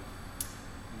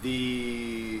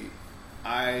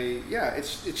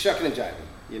 It's shucking and jiving.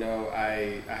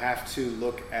 I have to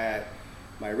look at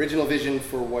my original vision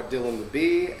for what Dillon would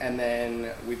be, and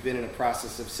then we've been in a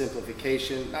process of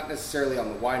simplification, not necessarily on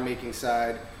the winemaking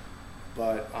side,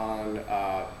 but on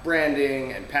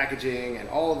branding and packaging and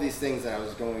all of these things that I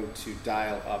was going to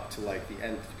dial up to like the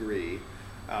nth degree,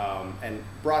 and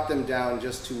brought them down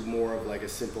just to more of like a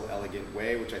simple, elegant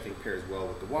way, which I think pairs well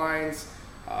with the wines.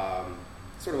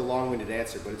 Sort of a long-winded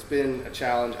answer, but it's been a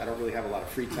challenge. I don't really have a lot of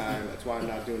free time. That's why I'm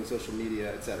not doing social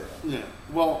media, etc. Yeah.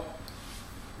 Well,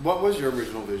 what was your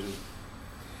original vision?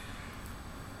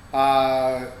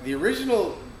 The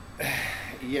original,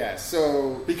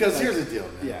 so... Because here's the deal,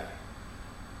 man. Yeah.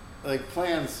 Like,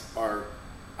 plans are...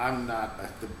 I'm not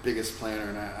the biggest planner,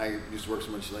 and I used to work so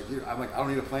much. I'm like, I don't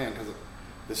need a plan, because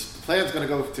the plan's going to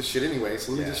go to shit anyway,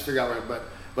 so let me just figure out where...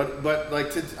 But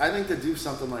like, I think to do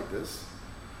something like this,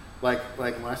 like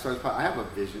when I started, I have a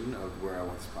vision of where I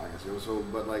want this podcast to go. So,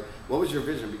 but like, what was your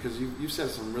vision? Because you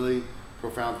said some really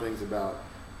profound things about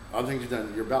other things you've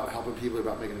done. You're about helping people,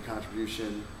 about making a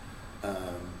contribution. I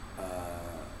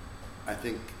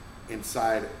think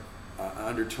inside an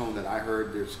undertone that I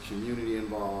heard, there's community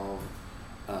involved.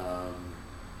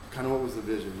 Kind of what was the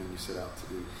vision when you set out to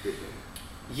do big things?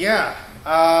 Yeah,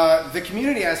 the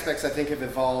community aspects I think have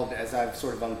evolved as I've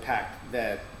sort of unpacked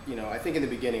that. I think in the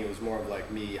beginning it was more of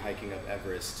like me hiking up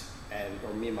Everest,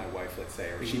 or me and my wife, let's say,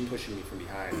 or she pushing me from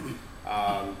behind.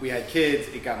 We had kids,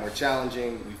 it got more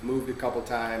challenging. We've moved a couple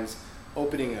times,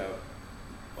 opening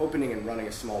and running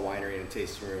a small winery and a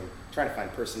tasting room, trying to find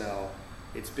personnel.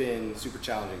 It's been super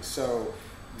challenging. So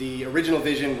the original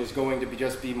vision was going to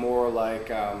be more like,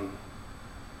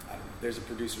 there's a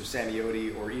producer, Sammy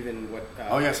Odie, or even what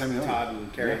Todd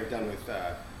and Carrie have done with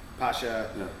Pasha.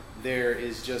 Yeah. There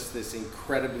is just this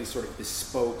incredibly sort of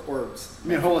bespoke, or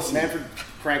Manfred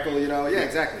Krankel, Yeah,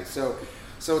 exactly. So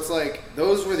it's like,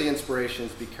 those were the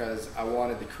inspirations because I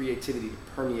wanted the creativity to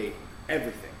permeate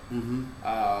everything. Mm-hmm.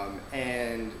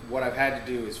 And what I've had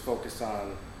to do is focus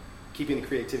on keeping the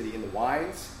creativity in the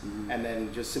wines, and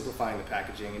then just simplifying the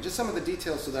packaging and just some of the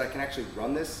details so that I can actually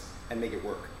run this and make it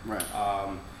work. Right.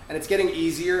 And it's getting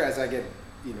easier as I get,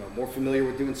 more familiar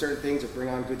with doing certain things or bring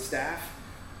on good staff.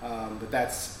 But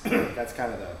that's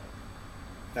kind of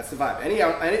that's the vibe.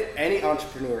 Any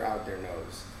entrepreneur out there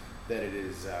knows that it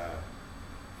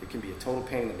can be a total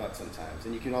pain in the butt sometimes,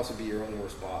 and you can also be your own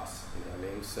worst boss. You know what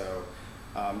I mean? So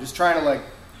just trying to, like,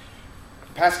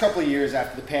 the past couple of years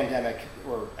after the pandemic,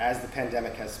 or as the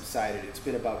pandemic has subsided, it's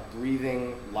been about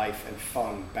breathing life and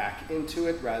fun back into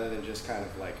it rather than just kind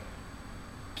of like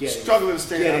struggling to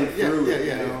stay through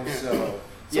it. So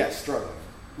struggling.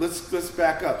 Let's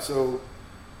back up. So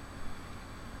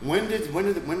when did you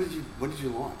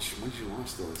launch? When did you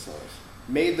launch Dillon Cellars?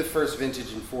 Made the first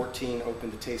vintage in 14,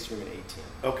 opened the tasting room in 18.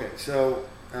 Okay, so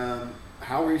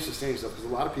how were you sustaining yourself?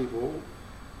 Because a lot of people,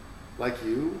 like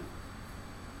you,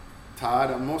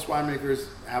 Todd, most winemakers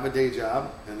have a day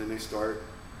job and then they start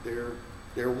their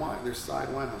their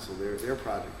side wine hustle, their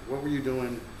project. What were you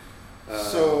doing?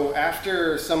 So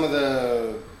after some of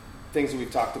the things that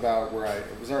we've talked about where I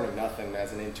was earning nothing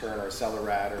as an intern or a cellar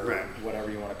rat or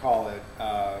whatever you want to call it,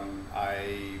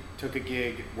 I took a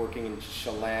gig working in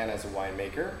Chelan as a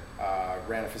winemaker,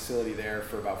 ran a facility there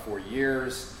for about 4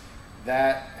 years.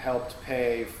 That helped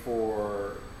pay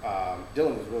for,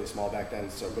 Dillon was really small back then,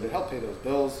 but it helped pay those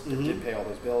bills. It did pay all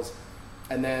those bills.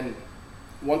 And then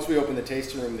once we opened the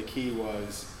tasting room, the key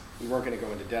was we weren't going to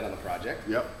go into debt on the project.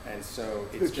 Yep. And so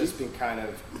it's just been kind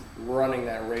of running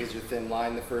that razor thin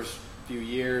line the first few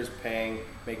years,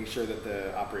 making sure that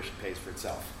the operation pays for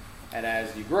itself. And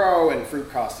as you grow and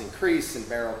fruit costs increase and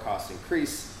barrel costs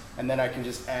increase, and then I can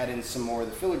just add in some more of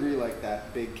the filigree, like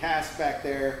that big cask back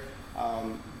there,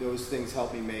 those things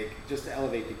help me just to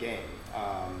elevate the game.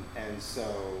 And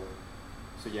so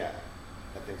yeah.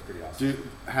 That thing's pretty awesome.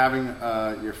 Having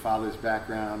your father's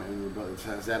background and your brother's,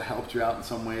 has that helped you out in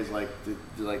some ways? Like,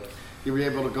 you were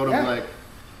able to go to him like,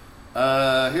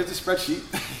 here's the spreadsheet.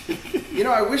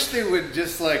 I wish they would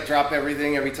just like drop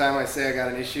everything every time I say I got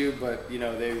an issue, but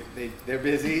they're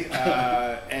busy.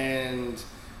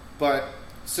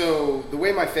 So the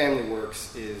way my family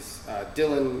works is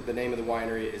Dillon, the name of the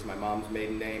winery, is my mom's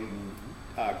maiden name.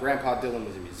 Grandpa Dillon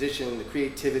was a musician. The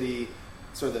creativity.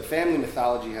 So the family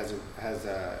mythology has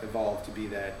evolved to be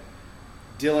that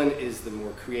Dillon is the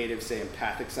more creative, say,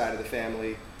 empathic side of the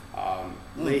family.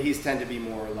 Leahys tend to be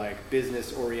more like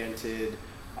business-oriented,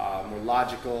 more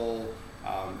logical.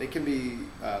 They can be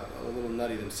a little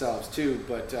nutty themselves too,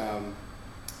 but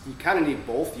you kind of need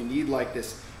both. You need like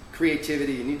this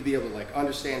creativity. You need to be able to like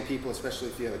understand people, especially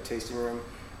if you have a tasting room,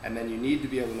 and then you need to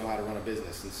be able to know how to run a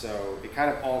business. And so it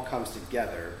kind of all comes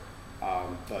together,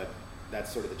 but that's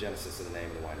sort of the genesis of the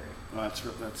name of the winery. Oh,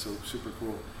 that's so super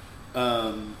cool.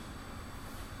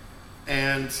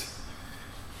 And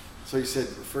so you said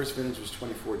the first vintage was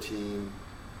 2014.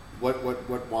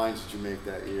 What wines did you make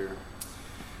that year?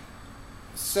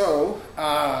 So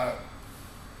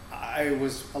I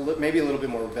was maybe a little bit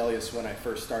more rebellious when I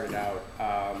first started out.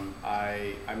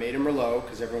 I made a Merlot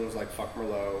because everyone was like, fuck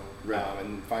Merlot. Right.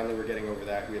 And finally we're getting over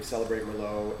that. We have Celebrate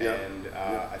Merlot, and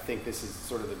I think this is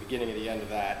sort of the beginning of the end of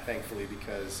that, thankfully,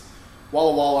 because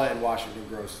Walla and Washington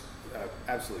grows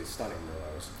absolutely stunning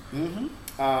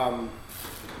Merlots.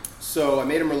 So I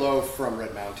made a Merlot from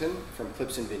Red Mountain, from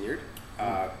Clipson Vineyard.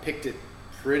 I picked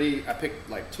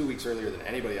like 2 weeks earlier than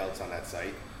anybody else on that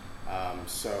site.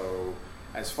 So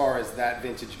as far as that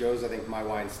vintage goes, I think my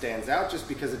wine stands out just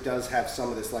because it does have some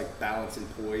of this like balance and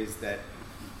poise that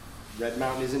Red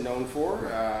Mountain isn't known for.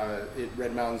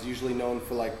 Red Mountain's usually known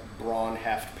for like brawn,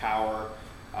 heft, power,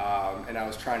 and I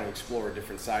was trying to explore a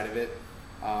different side of it.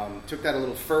 Took that a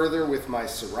little further with my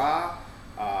Syrah,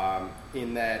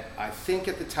 in that I think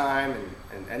at the time,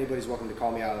 and anybody's welcome to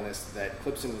call me out on this, that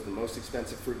Clipson was the most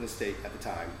expensive fruit in the state at the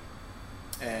time.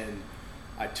 And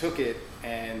I took it,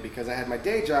 and because I had my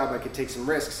day job, I could take some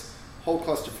risks. Whole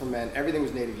cluster ferment, everything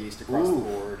was native yeast across the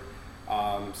board.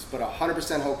 But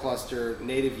 100% whole cluster,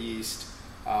 native yeast,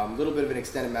 a little bit of an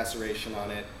extended maceration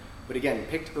on it. But again,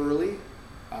 picked early.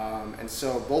 And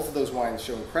so both of those wines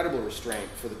show incredible restraint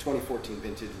for the 2014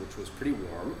 vintage, which was pretty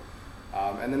warm.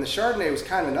 And then the Chardonnay was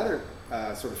kind of another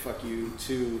sort of fuck you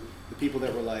to the people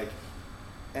that were like,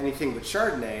 anything but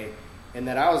Chardonnay. And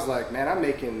that I was like, man, I'm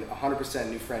making 100%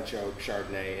 New French Oak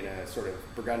Chardonnay in a sort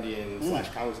of Burgundian /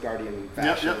 Kongsgaardian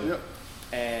fashion. Yep.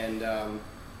 And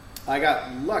I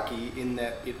got lucky in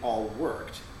that it all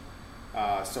worked.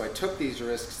 So I took these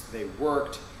risks, they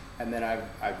worked, and then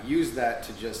I've used that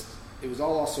to it was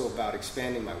all also about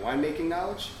expanding my winemaking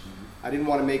knowledge. I didn't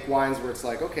want to make wines where it's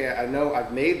like, okay, I know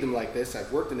I've made them like this,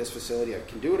 I've worked in this facility, I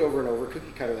can do it over and over,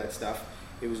 cookie cutter that stuff.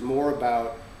 It was more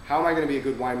about, how am I going to be a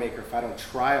good winemaker if I don't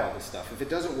try all this stuff? If it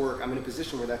doesn't work, I'm in a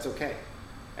position where that's okay.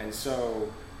 And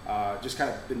so just kind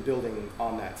of been building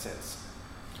on that since.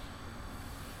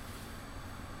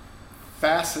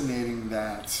 Fascinating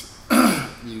that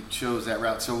you chose that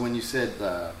route. So when you said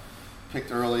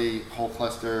picked early, whole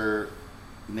cluster,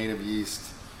 native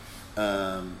yeast,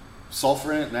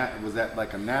 sulfur in it, was that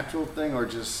like a natural thing or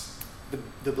just...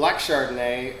 The black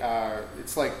Chardonnay,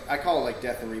 it's like, I call it like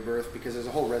death and rebirth because there's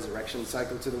a whole resurrection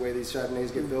cycle to the way these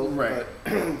Chardonnays get built. Right.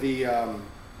 But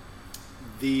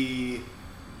you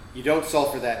don't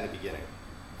sulfur that in the beginning.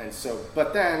 And so,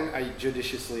 but then I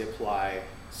judiciously apply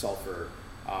sulfur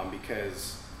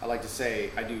because I like to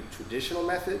say I do traditional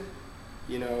method,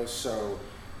 so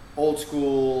old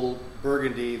school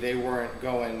Burgundy, they weren't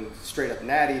going straight up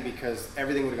natty because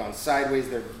everything would have gone sideways.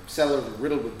 Their cellars were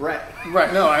riddled with Brett.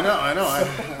 Right, no, I know.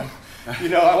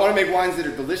 I want to make wines that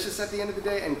are delicious at the end of the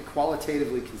day and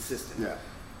qualitatively consistent. Yeah.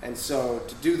 And so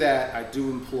to do that, I do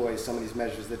employ some of these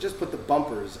measures that just put the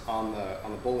bumpers on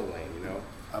the bowling lane, you know.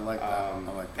 I like that.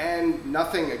 I like that. And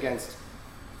nothing against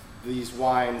these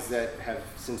wines that have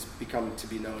since become to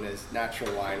be known as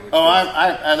natural wine. Which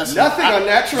I listen. Nothing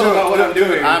unnatural about what I'm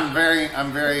doing.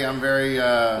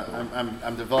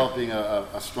 I'm developing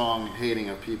a strong hating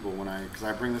of people because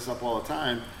I bring this up all the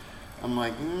time. I'm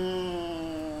like,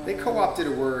 They co-opted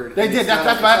a word. They did.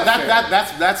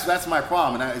 That's my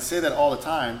problem, and I say that all the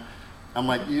time. I'm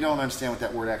like, you don't understand what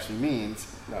that word actually means.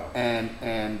 No.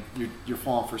 And you're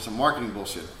falling for some marketing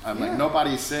bullshit. I'm like,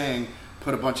 nobody's saying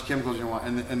put a bunch of chemicals in your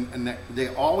wine, and they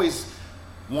always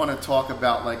want to talk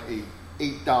about like a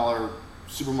 $8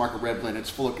 supermarket red blend. It's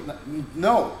full of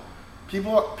no.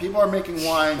 People are making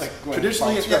wines like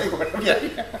traditionally.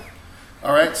 Yeah.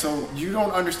 All right, so you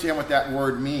don't understand what that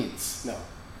word means. No.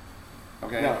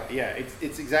 Okay. No. Yeah.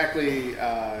 It's exactly.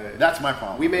 That's my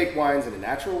problem. We make wines in a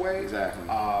natural way. Exactly.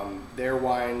 Their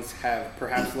wines have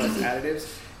perhaps less additives.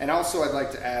 And also, I'd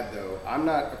like to add, though, I'm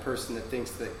not a person that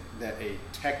thinks that a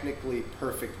technically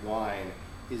perfect wine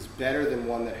is better than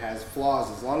one that has flaws,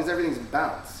 as long as everything's in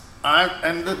balance. But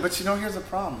here's the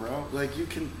problem, bro. Like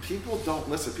people don't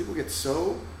listen. People get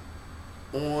so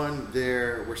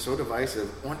we're so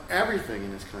divisive on everything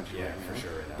in this country. Yeah, right now, for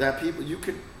sure. Right now.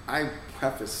 That I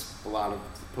preface a lot of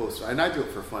the posts, and I do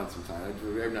it for fun sometimes. I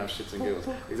do every now shits and giggles.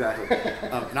 Exactly.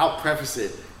 And I'll preface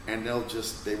it, and they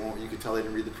won't. You can tell they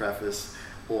didn't read the preface,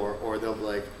 or they'll be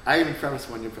like, I even preface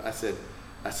one. I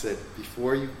said,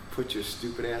 before you put your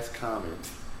stupid ass comment,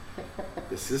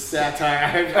 this is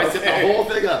satire. I set the whole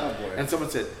thing up, and someone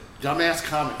said, dumbass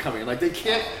comment coming. Like they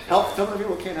can't help. Some of the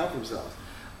people can't help themselves.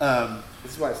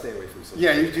 This is why I stay away from social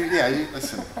media. You do. Yeah,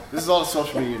 listen. This is all the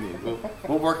social media you need.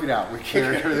 We'll work it out. We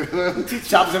care.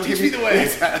 Teach me the way.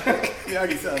 Yeah, I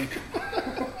can tell you.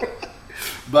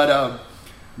 But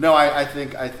no, I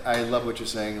think I love what you're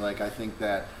saying. Like I think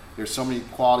that there's so many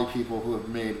quality people who have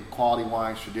made quality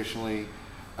wines traditionally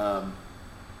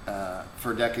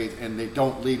for decades, and they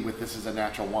don't lead with this is a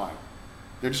natural wine.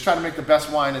 They're just trying to make the best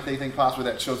wine that they think possible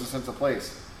that shows a sense of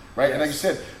place, right? Yes. And like you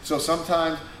said, so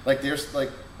sometimes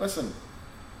listen.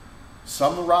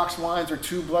 Some rocks wines are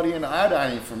too bloody and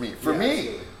iodine for me.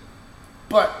 Absolutely.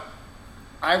 But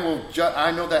I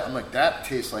know that I'm like that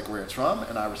tastes like where it's from,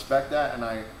 and I respect that, and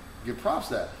I give props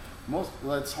to that.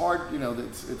 It's hard,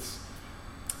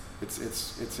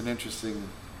 It's an interesting.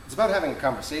 It's about having a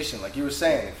conversation, like you were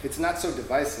saying. It's not so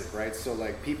divisive, right? So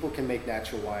like people can make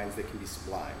natural wines that can be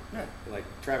sublime. Yeah. Like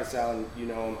Travis Allen, you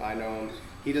know him, I know him.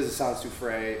 He does a Sans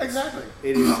Souffre. Exactly.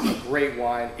 It is a great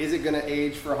wine. Is it going to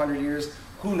age for 100 years?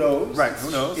 Who knows? Right. Who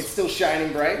knows? It's still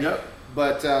shining bright. Yep.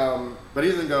 But he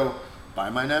doesn't go buy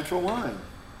my natural wine.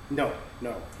 No,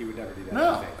 he would never do that.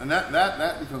 No, and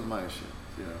that becomes my issue.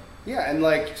 Yeah, and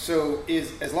like so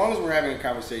as long as we're having a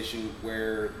conversation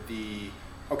where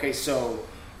so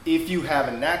if you have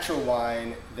a natural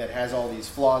wine that has all these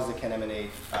flaws that can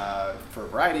emanate for a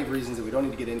variety of reasons that we don't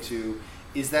need to get into,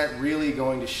 is that really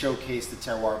going to showcase the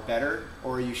terroir better,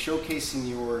 or are you showcasing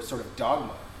your sort of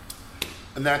dogma?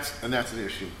 And that's an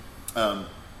issue.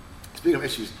 Speaking of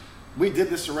issues, we did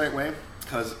this the right way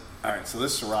because all right. So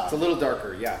this Syrah, it's a little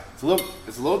darker, yeah. It's a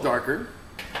little darker.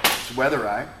 It's weather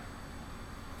eye.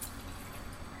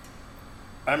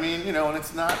 I mean, and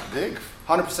it's not big.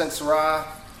 100% Syrah,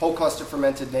 whole cluster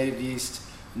fermented, native yeast,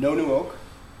 no new oak.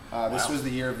 This was the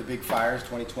year of the big fires,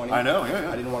 2020. I know,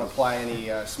 yeah. I didn't want to apply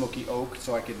any smoky oak,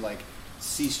 so I could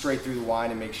see straight through the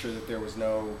wine and make sure that there was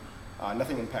nothing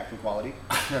impacting quality.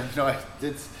 I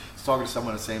was talking to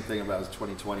someone the same thing about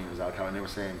 2020 was out, and they were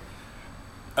saying,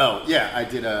 oh yeah, I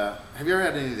did. Have you ever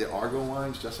had any of the Argo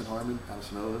wines, Justin Harmon out of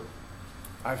Sonoma?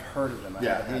 I've heard of them.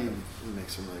 He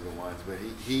makes some really good wines, but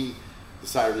he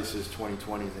decided this is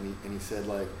 2020s, and he said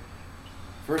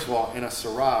first of all, in a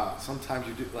Syrah, sometimes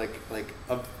you do like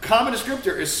a common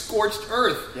descriptor is scorched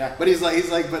earth. Yeah. But he's like,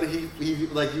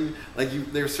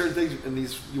 there are certain things in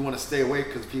these you want to stay away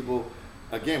because people,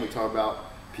 again, we talk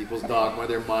about people's dogma,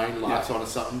 their mind locks onto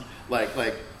something. Like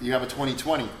you have a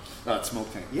 2020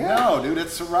 smoke tank. Yeah. No, dude,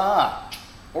 it's Syrah.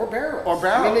 Or barrels.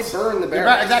 I mean, they burn the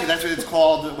barrels. Exactly. That's what it's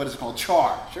called. What is it called?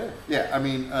 Char. Sure. Yeah. I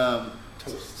mean,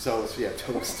 toast. So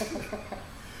toast.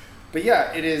 But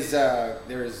yeah, it is.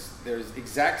 There's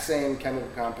exact same chemical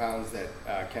compounds that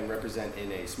can represent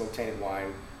in a smoke tainted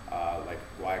wine, like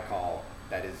Guayacol,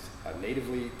 that is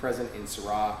natively present in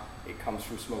Syrah. It comes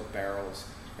from smoked barrels.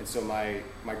 And so my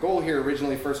goal here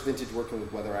originally, first vintage working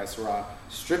with Weather Eye Syrah,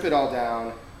 strip it all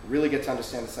down, really get to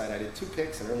understand the site. I did 2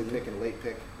 picks, an early pick and a late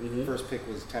pick. Mm-hmm. First pick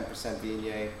was 10%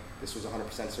 Viognier, This was 100%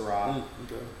 Syrah.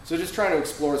 Okay. So just trying to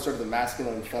explore sort of the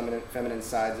masculine and feminine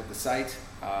sides of the site,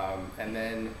 and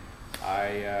then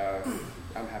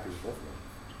I'm happy with both of them.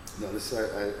 No, this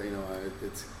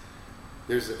it's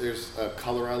there's a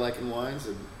color I like in wines,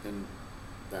 and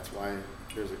that's why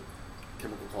there's a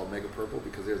chemical called mega purple,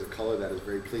 because there's a color that is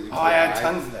very pleasing to the I had eye.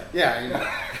 tons of that.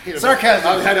 Yeah,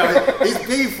 Sarcasm. I know. He's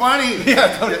being funny.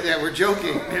 Yeah, we're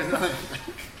joking. There's nothing.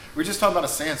 We're just talking about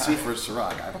a Sansu for a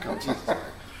Syrah guy. Oh, Jesus.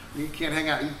 You can't hang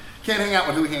out. You can't hang out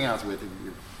with who he hangs out with if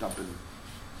you're dumping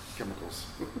chemicals.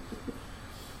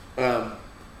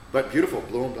 But beautiful,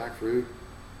 blue and black fruit.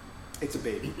 It's a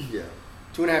baby. Yeah.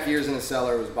 2.5 years in the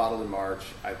cellar. It was bottled in March.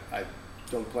 I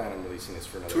don't plan on releasing this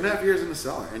for another 2.5 years in the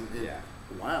cellar, and yeah.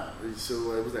 Wow. So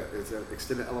what was that? Is that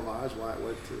extended élevage? What?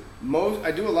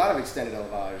 I do a lot of extended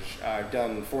élevage. I've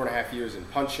done 4.5 years in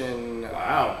Punchin.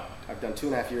 Wow. I've done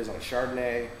 2.5 years on a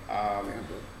Chardonnay.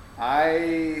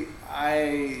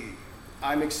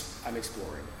 I'm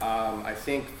exploring. I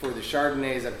think for the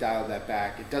Chardonnays, I've dialed that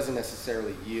back. It doesn't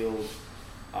necessarily yield.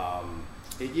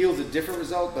 It yields a different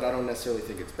result, but I don't necessarily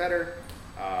think it's better.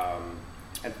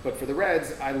 But for the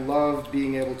reds, I love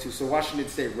being able to. So Washington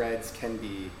State reds can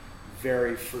be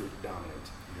very fruit dominant,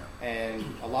 yeah. And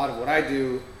a lot of what I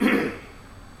do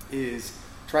is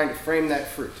trying to frame that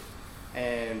fruit.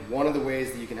 And one of the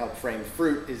ways that you can help frame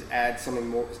fruit is adding a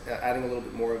little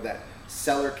bit more of that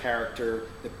cellar character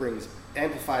that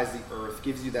amplifies the earth,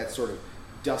 gives you that sort of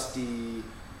dusty,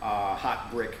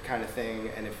 hot brick kind of thing.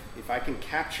 And if I can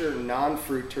capture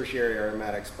non-fruit tertiary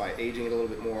aromatics by aging it a little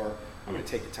bit more, I'm going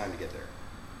to take the time to get there.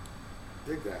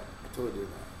 Dig that. I totally do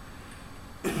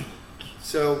that.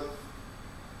 So,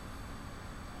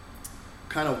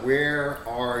 kind of where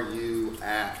are you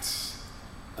at?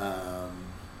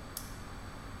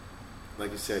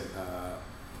 Like you said,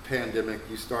 pandemic,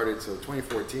 you started, so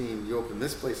 2014, you opened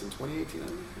this place in 2018, I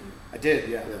think? I did,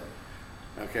 yeah.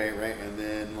 Okay, right, and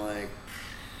then like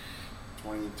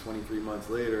 23 months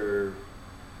later,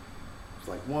 it's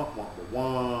like, wah.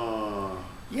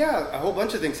 Yeah, a whole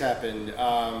bunch of things happened.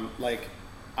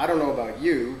 I don't know about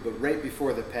you, but right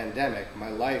before the pandemic, my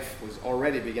life was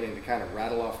already beginning to kind of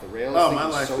rattle off the rails. Oh, my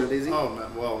life was so busy. Oh,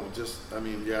 man, well, I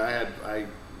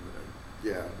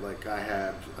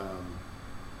had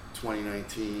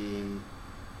 2019,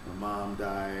 my mom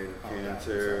died of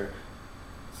cancer.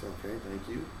 It's okay, thank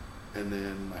you. And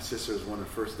then my sister was one of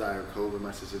the first died of COVID.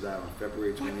 My sister died on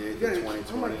February 28th of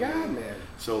 2020. Oh my God, man.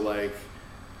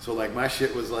 So my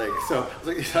shit was like, so I was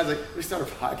like, we start a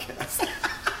podcast.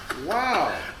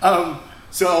 Wow.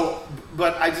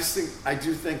 But I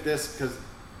do think this, because,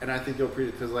 and I think you'll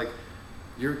appreciate it, because like,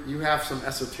 you have some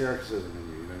esotericism in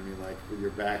you, you know what I mean? Like with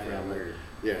your background. Yeah, weird.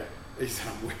 Yeah. You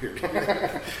sound weird.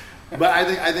 But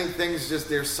I think things just,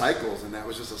 there's cycles, and that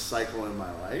was just a cycle in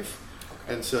my life.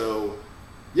 Okay. And so,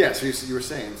 yeah, so you were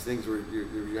saying things were,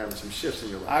 you're having some shifts in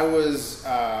your life.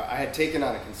 I had taken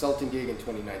on a consulting gig in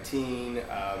 2019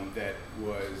 that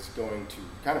was going to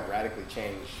kind of radically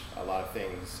change a lot of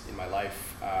things in my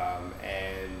life.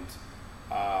 And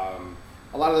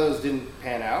a lot of those didn't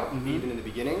pan out, even in the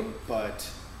beginning, but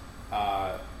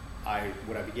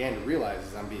what I began to realize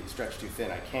is I'm being stretched too thin.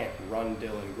 I can't run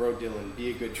Dillon, grow Dillon, be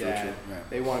a good dad. True. Right.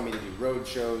 They wanted me to do road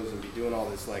shows and be doing all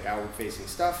this like outward facing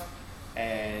stuff.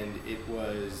 And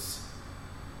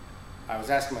I was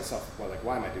asking myself, well, like,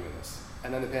 why am I doing this?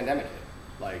 And then the pandemic hit,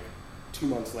 like 2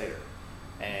 months later.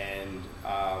 And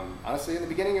honestly, in the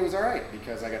beginning, it was all right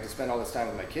because I got to spend all this time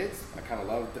with my kids. I kind of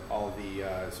loved all the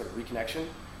sort of reconnection.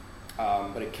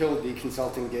 But it killed the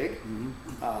consulting gig.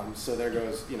 So there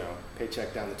goes,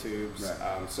 paycheck down the tubes.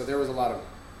 Right. So there was a lot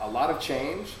of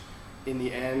change. In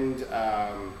the end,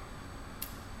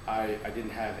 I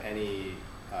didn't have any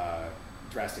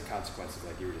drastic consequences,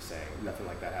 like you were just saying. Nothing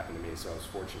like that happened to me, so I was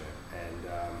fortunate. And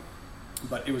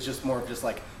but it was just more of just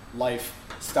like life,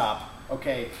 stop,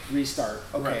 okay, restart,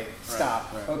 okay, right.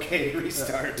 stop, right. okay,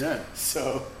 restart. Yeah.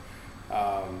 So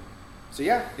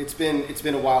yeah, it's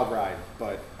been a wild ride,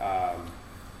 but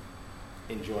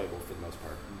enjoyable for the most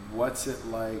part. What's it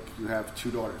like? You have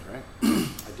 2 daughters, right?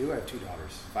 I do have 2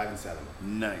 daughters, 5 and 7.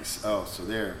 Nice. Oh, so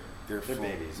they're full.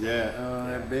 babies. Yeah,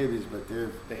 they're babies, but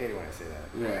they hate it when I say that.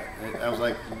 Yeah, I was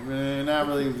like, not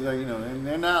really, like,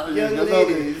 they're not. Young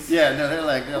ladies. Yeah, no, they're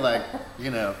like,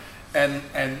 and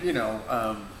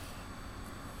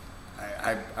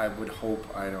I would hope,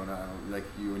 I don't know, like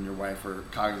you and your wife are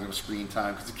cognizant of screen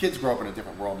time, because the kids grow up in a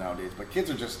different world nowadays, but kids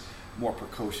are just more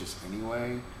precocious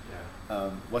anyway. Yeah.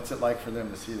 What's it like for them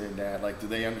to see their dad? Like, do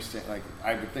they understand? Like,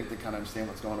 I would think they kind of understand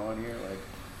what's going on here. Like,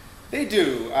 they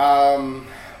do.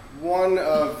 one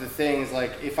of the things,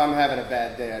 like, if I'm having a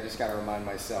bad day, I just got to remind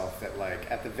myself that, like,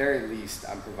 at the very least,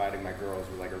 I'm providing my girls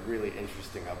with, like, a really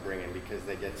interesting upbringing because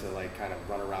they get to, like, kind of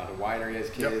run around a winery as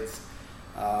kids.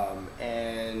 Yep.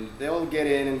 And they'll get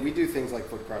in, and we do things like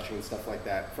foot crushing and stuff like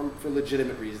that for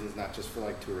legitimate reasons, not just for,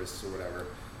 like, tourists or whatever.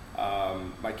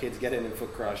 My kids get in and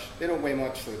foot crush. They don't weigh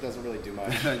much, so it doesn't really do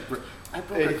much. I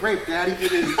broke a grape, Daddy.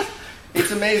 It is.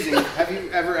 It's amazing. Have you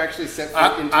ever actually set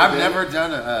foot into I've never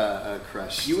done a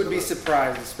crush. You would be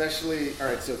surprised, especially, all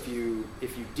right, so if you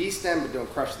de-stem but don't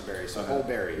crush the berry, so whole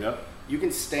berry, you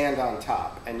can stand on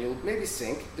top and you'll maybe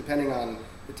sink, depending on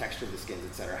the texture of the skins,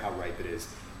 etc., how ripe it is.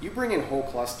 You bring in whole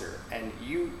cluster and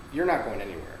you're not going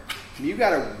anywhere. You got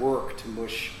to work to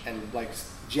mush and like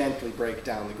gently break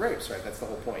down the grapes, right? That's the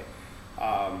whole point.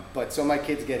 But so my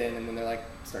kids get in and then they're like,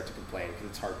 start to complain because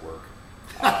it's hard work.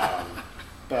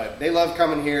 But they love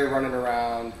coming here, running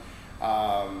around.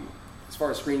 As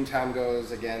far as screen time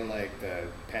goes, again, like the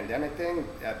pandemic thing,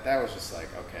 that was just like,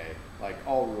 okay, like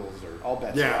all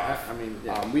bets are off. I mean,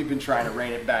 we've been trying to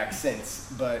rein it back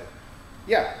since, but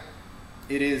yeah,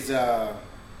 it is,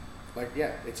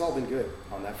 it's all been good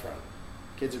on that front.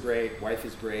 Kids are great, wife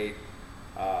is great.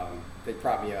 They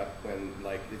prop me up when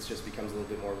like it just becomes a little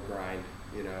bit more of a grind,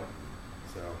 you know.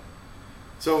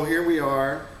 So here we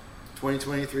are.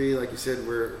 2023, like you said,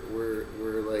 we're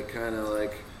like kind of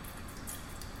like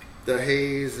the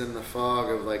haze and the fog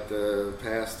of like the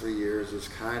past 3 years is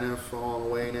kind of falling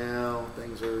away now.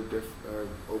 Things are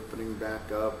opening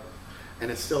back up, and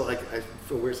it's still like I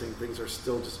feel weird saying things are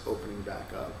still just opening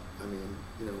back up. I mean,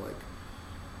 you know, like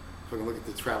if I can look at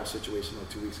the travel situation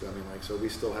like 2 weeks ago, I mean, like so we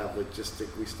still have we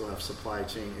still have supply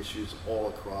chain issues all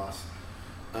across.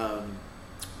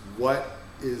 What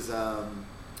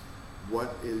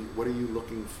are you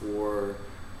looking for?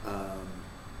 I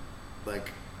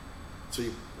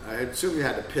assume you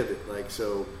had to pivot. Like,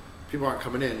 so people aren't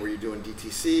coming in. Were you doing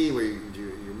DTC? Were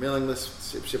you're mailing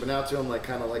lists, shipping out to them? Like,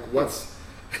 kind of like what's?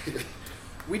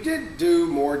 We did do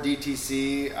more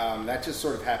DTC. That just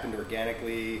sort of happened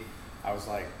organically. I was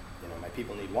like, you know, my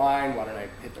people need wine. Why don't I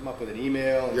hit them up with an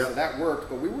email? And so that worked.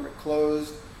 But we weren't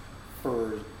closed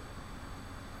for.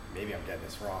 Maybe I'm getting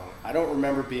this wrong. I don't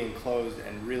remember being closed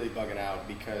and really bugging out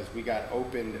because we got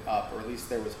opened up, or at least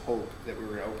there was hope that we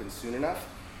were going to open soon enough.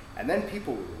 And then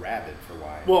people were rabid for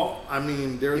wine. Well, I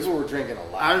mean, people were drinking a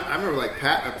lot. I remember like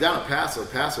down at Paso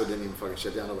didn't even fucking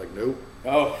shut down. They're like, nope.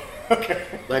 Oh, okay.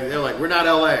 Like they're like, we're not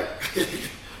LA.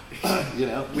 You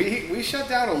know, we shut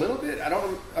down a little bit.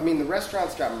 I mean, the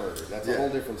restaurants got murdered. That's a whole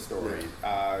different story.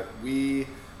 Yeah.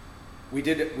 We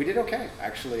did okay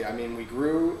actually. I mean, we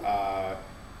grew a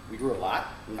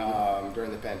lot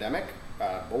during the pandemic,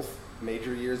 both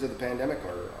major years of the pandemic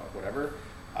or whatever.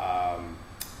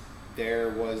 There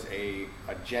was a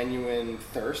genuine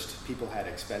thirst. People had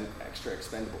extra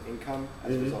expendable income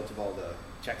as a result of all the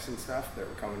checks and stuff that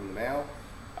were coming in the mail.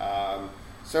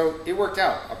 So it worked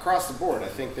out across the board. I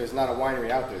think there's not a winery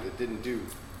out there that didn't do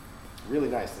really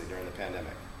nicely during the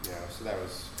pandemic. You know, so that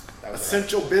was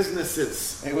essential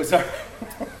businesses. It was our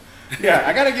yeah.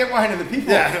 I got to get wine to the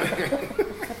people. Yeah.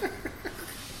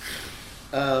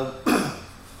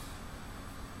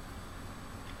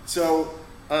 So,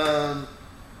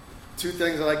 two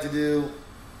things I like to do.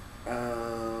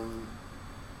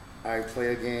 I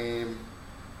play a game.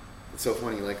 It's so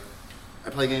funny. Like, I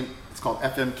play a game. It's called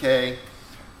FMK.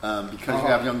 Because you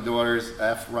have young daughters,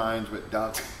 F rhymes with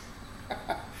duck.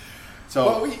 So,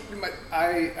 well,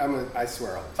 I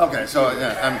swear all the time. Okay, so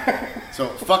so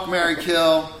fuck, marry,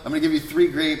 kill. I'm gonna give you 3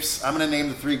 grapes. I'm gonna name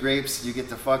the 3 grapes. You get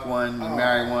to fuck one, you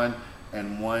marry one,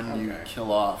 and one you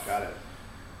kill off. Got it.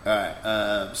 All right.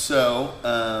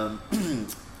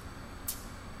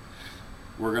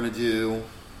 We're gonna do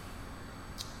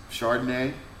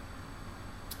Chardonnay,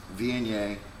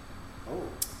 Viognier,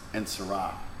 and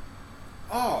Syrah.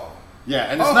 Oh. Yeah,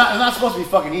 and it's not supposed to be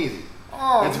fucking easy.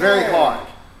 Oh, it's very hard.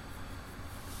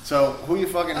 So who you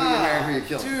fucking, who you marrying, who you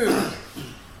killing? Dude.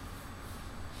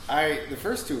 The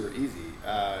first 2 were easy.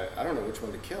 I don't know which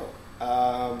one to kill.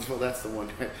 Well, that's the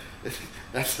one.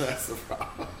 that's the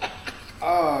problem.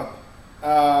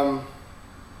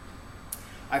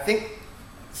 I think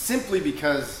simply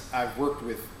because I've worked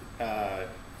with,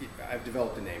 I've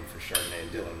developed a name for Chardonnay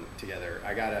and Dillon together.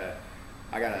 I gotta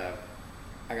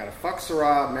fuck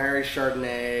Syrah, marry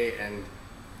Chardonnay, and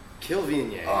kill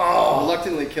Viognier. I'm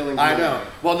reluctantly killing Viognier. I know.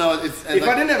 Well, no, it's if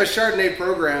I didn't have a Chardonnay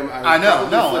program, I would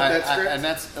flip that script. And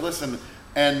that's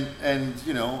and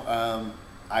you know,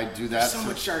 I do that. There's so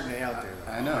much Chardonnay out there,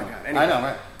 though. I know. Oh my God. Anyway. I know,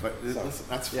 right? But listen,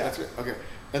 that's good. Okay.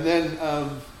 And then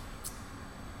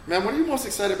Man, what are you most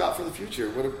excited about for the future?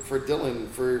 What for Dillon,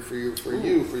 for you,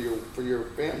 for your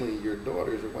family, your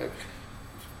daughters, your wife?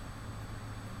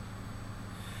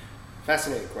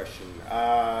 Fascinating question.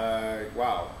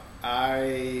 Wow.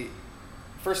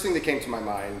 First thing that came to my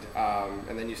mind,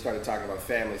 and then you started talking about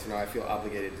family, so now I feel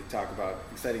obligated to talk about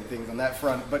exciting things on that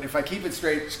front. But if I keep it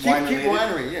straight, Keep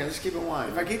winery. Yeah, let's keep it wine.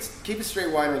 If I keep it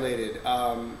straight wine related,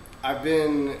 I've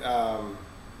been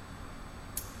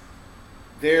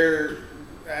there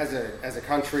as a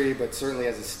country, but certainly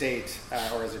as a state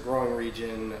or as a growing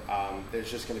region. There's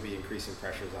just going to be increasing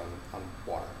pressures on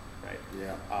water, right?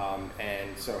 Yeah.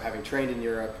 And so, having trained in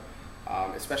Europe,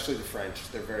 especially the French,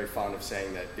 they're very fond of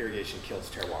saying that irrigation kills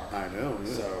terroir. I know.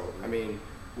 Yeah. So, I mean,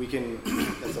 we can.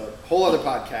 That's a whole other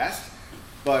podcast,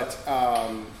 but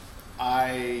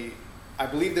I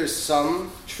believe there's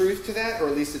some truth to that, or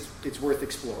at least it's worth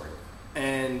exploring.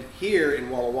 And here in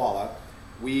Walla Walla,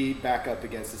 we back up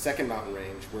against the second mountain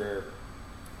range, where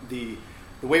the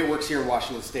way it works here in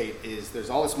Washington State is there's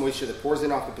all this moisture that pours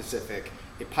in off the Pacific.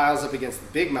 It piles up against the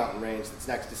big mountain range that's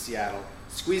next to Seattle,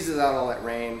 squeezes out all that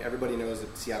rain. Everybody knows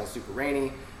that Seattle's super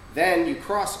rainy. Then you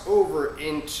cross over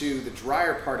into the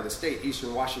drier part of the state,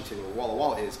 eastern Washington, where Walla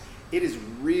Walla is. It is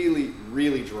really,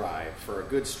 really dry for a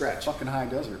good stretch. Fucking high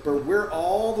desert. But we're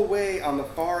all the way on the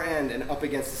far end and up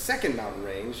against the second mountain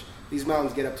range. These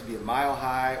mountains get up to be a mile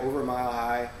high, over a mile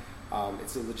high.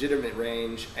 It's a legitimate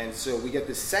range. And so we get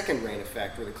this second rain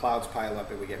effect where the clouds pile up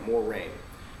and we get more rain.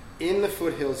 In the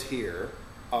foothills here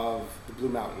of the Blue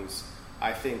Mountains,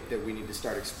 I think that we need to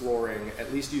start exploring,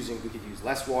 at least we could use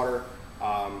less water.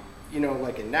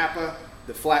 Like in Napa,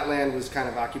 the flatland was kind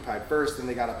of occupied first, then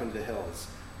they got up into the hills.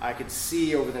 I could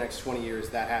see over the next 20 years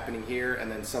that happening here,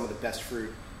 and then some of the best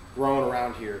fruit grown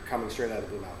around here coming straight out of the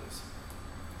Blue Mountains.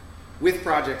 With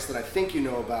projects that I think you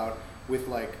know about, with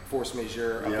like Force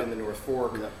Majeure up in the North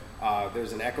Fork. Yep.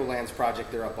 There's an Echolands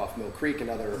project there up off Mill Creek,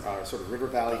 another sort of river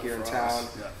valley here in town.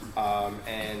 Yeah.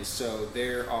 And so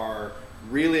there are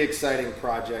really exciting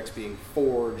projects being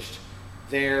forged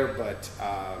there, but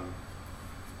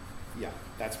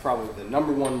that's probably the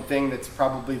number one thing that's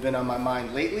probably been on my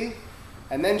mind lately.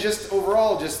 And then just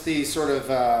overall, just the sort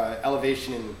of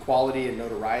elevation in quality and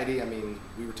notoriety. I mean,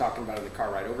 we were talking about it in the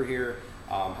car ride over here.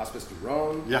 Hospice du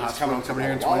Rhone. Yeah, Hospice coming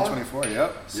here in 2024.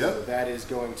 Yep. So that is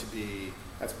going to be,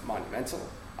 that's monumental.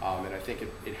 And I think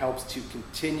it helps to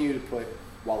continue to put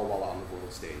Walla Walla on the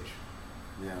world stage.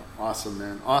 Yeah, awesome,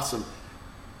 man. Awesome.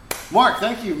 Marc,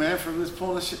 thank you, man, for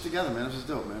pulling this shit together, man. This is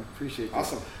dope, man. Appreciate it.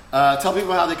 Awesome. Tell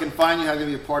people how they can find you, how to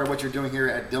be a part of what you're doing here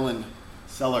at Dillon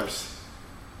Cellars.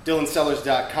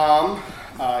 DillonCellars.com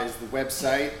is the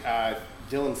website.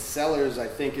 Dillon Cellars, I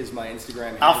think, is my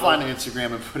Instagram handle. I'll find the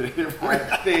Instagram and put it in for you.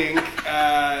 I think.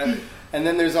 And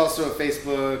then there's also a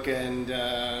Facebook, and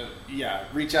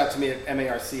reach out to me at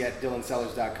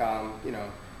marc@DillonCellars.com.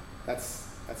 That's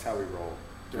how we roll.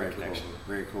 Direct connection.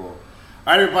 Very cool.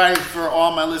 All right, everybody, for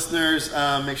all my listeners,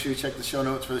 make sure you check the show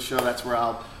notes for the show. That's where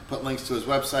I'll put links to his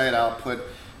website. I'll put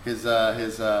his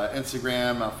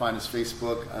Instagram. I'll find his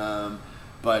Facebook.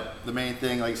 But the main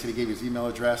thing, like I said, he gave you his email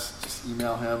address. Just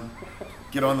email him.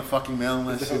 Get on the fucking mailing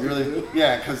list.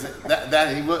 Yeah, because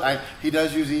he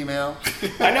does use email.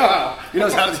 I know how. He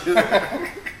knows how to do that.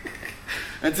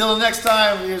 Until the next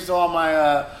time, here's to all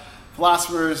my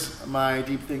philosophers, my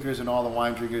deep thinkers, and all the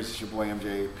wine drinkers. It's your boy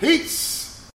MJ.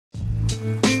 Peace.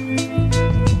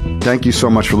 Thank you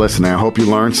so much for listening. I hope you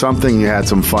learned something. You had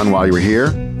some fun while you were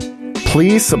here.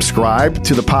 Please subscribe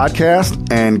to the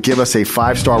podcast and give us a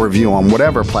 5-star review on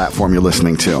whatever platform you're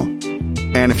listening to.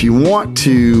 And if you want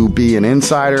to be an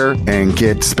insider and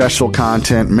get special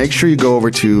content, make sure you go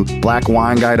over to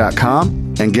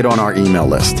blackwineguy.com and get on our email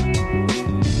list.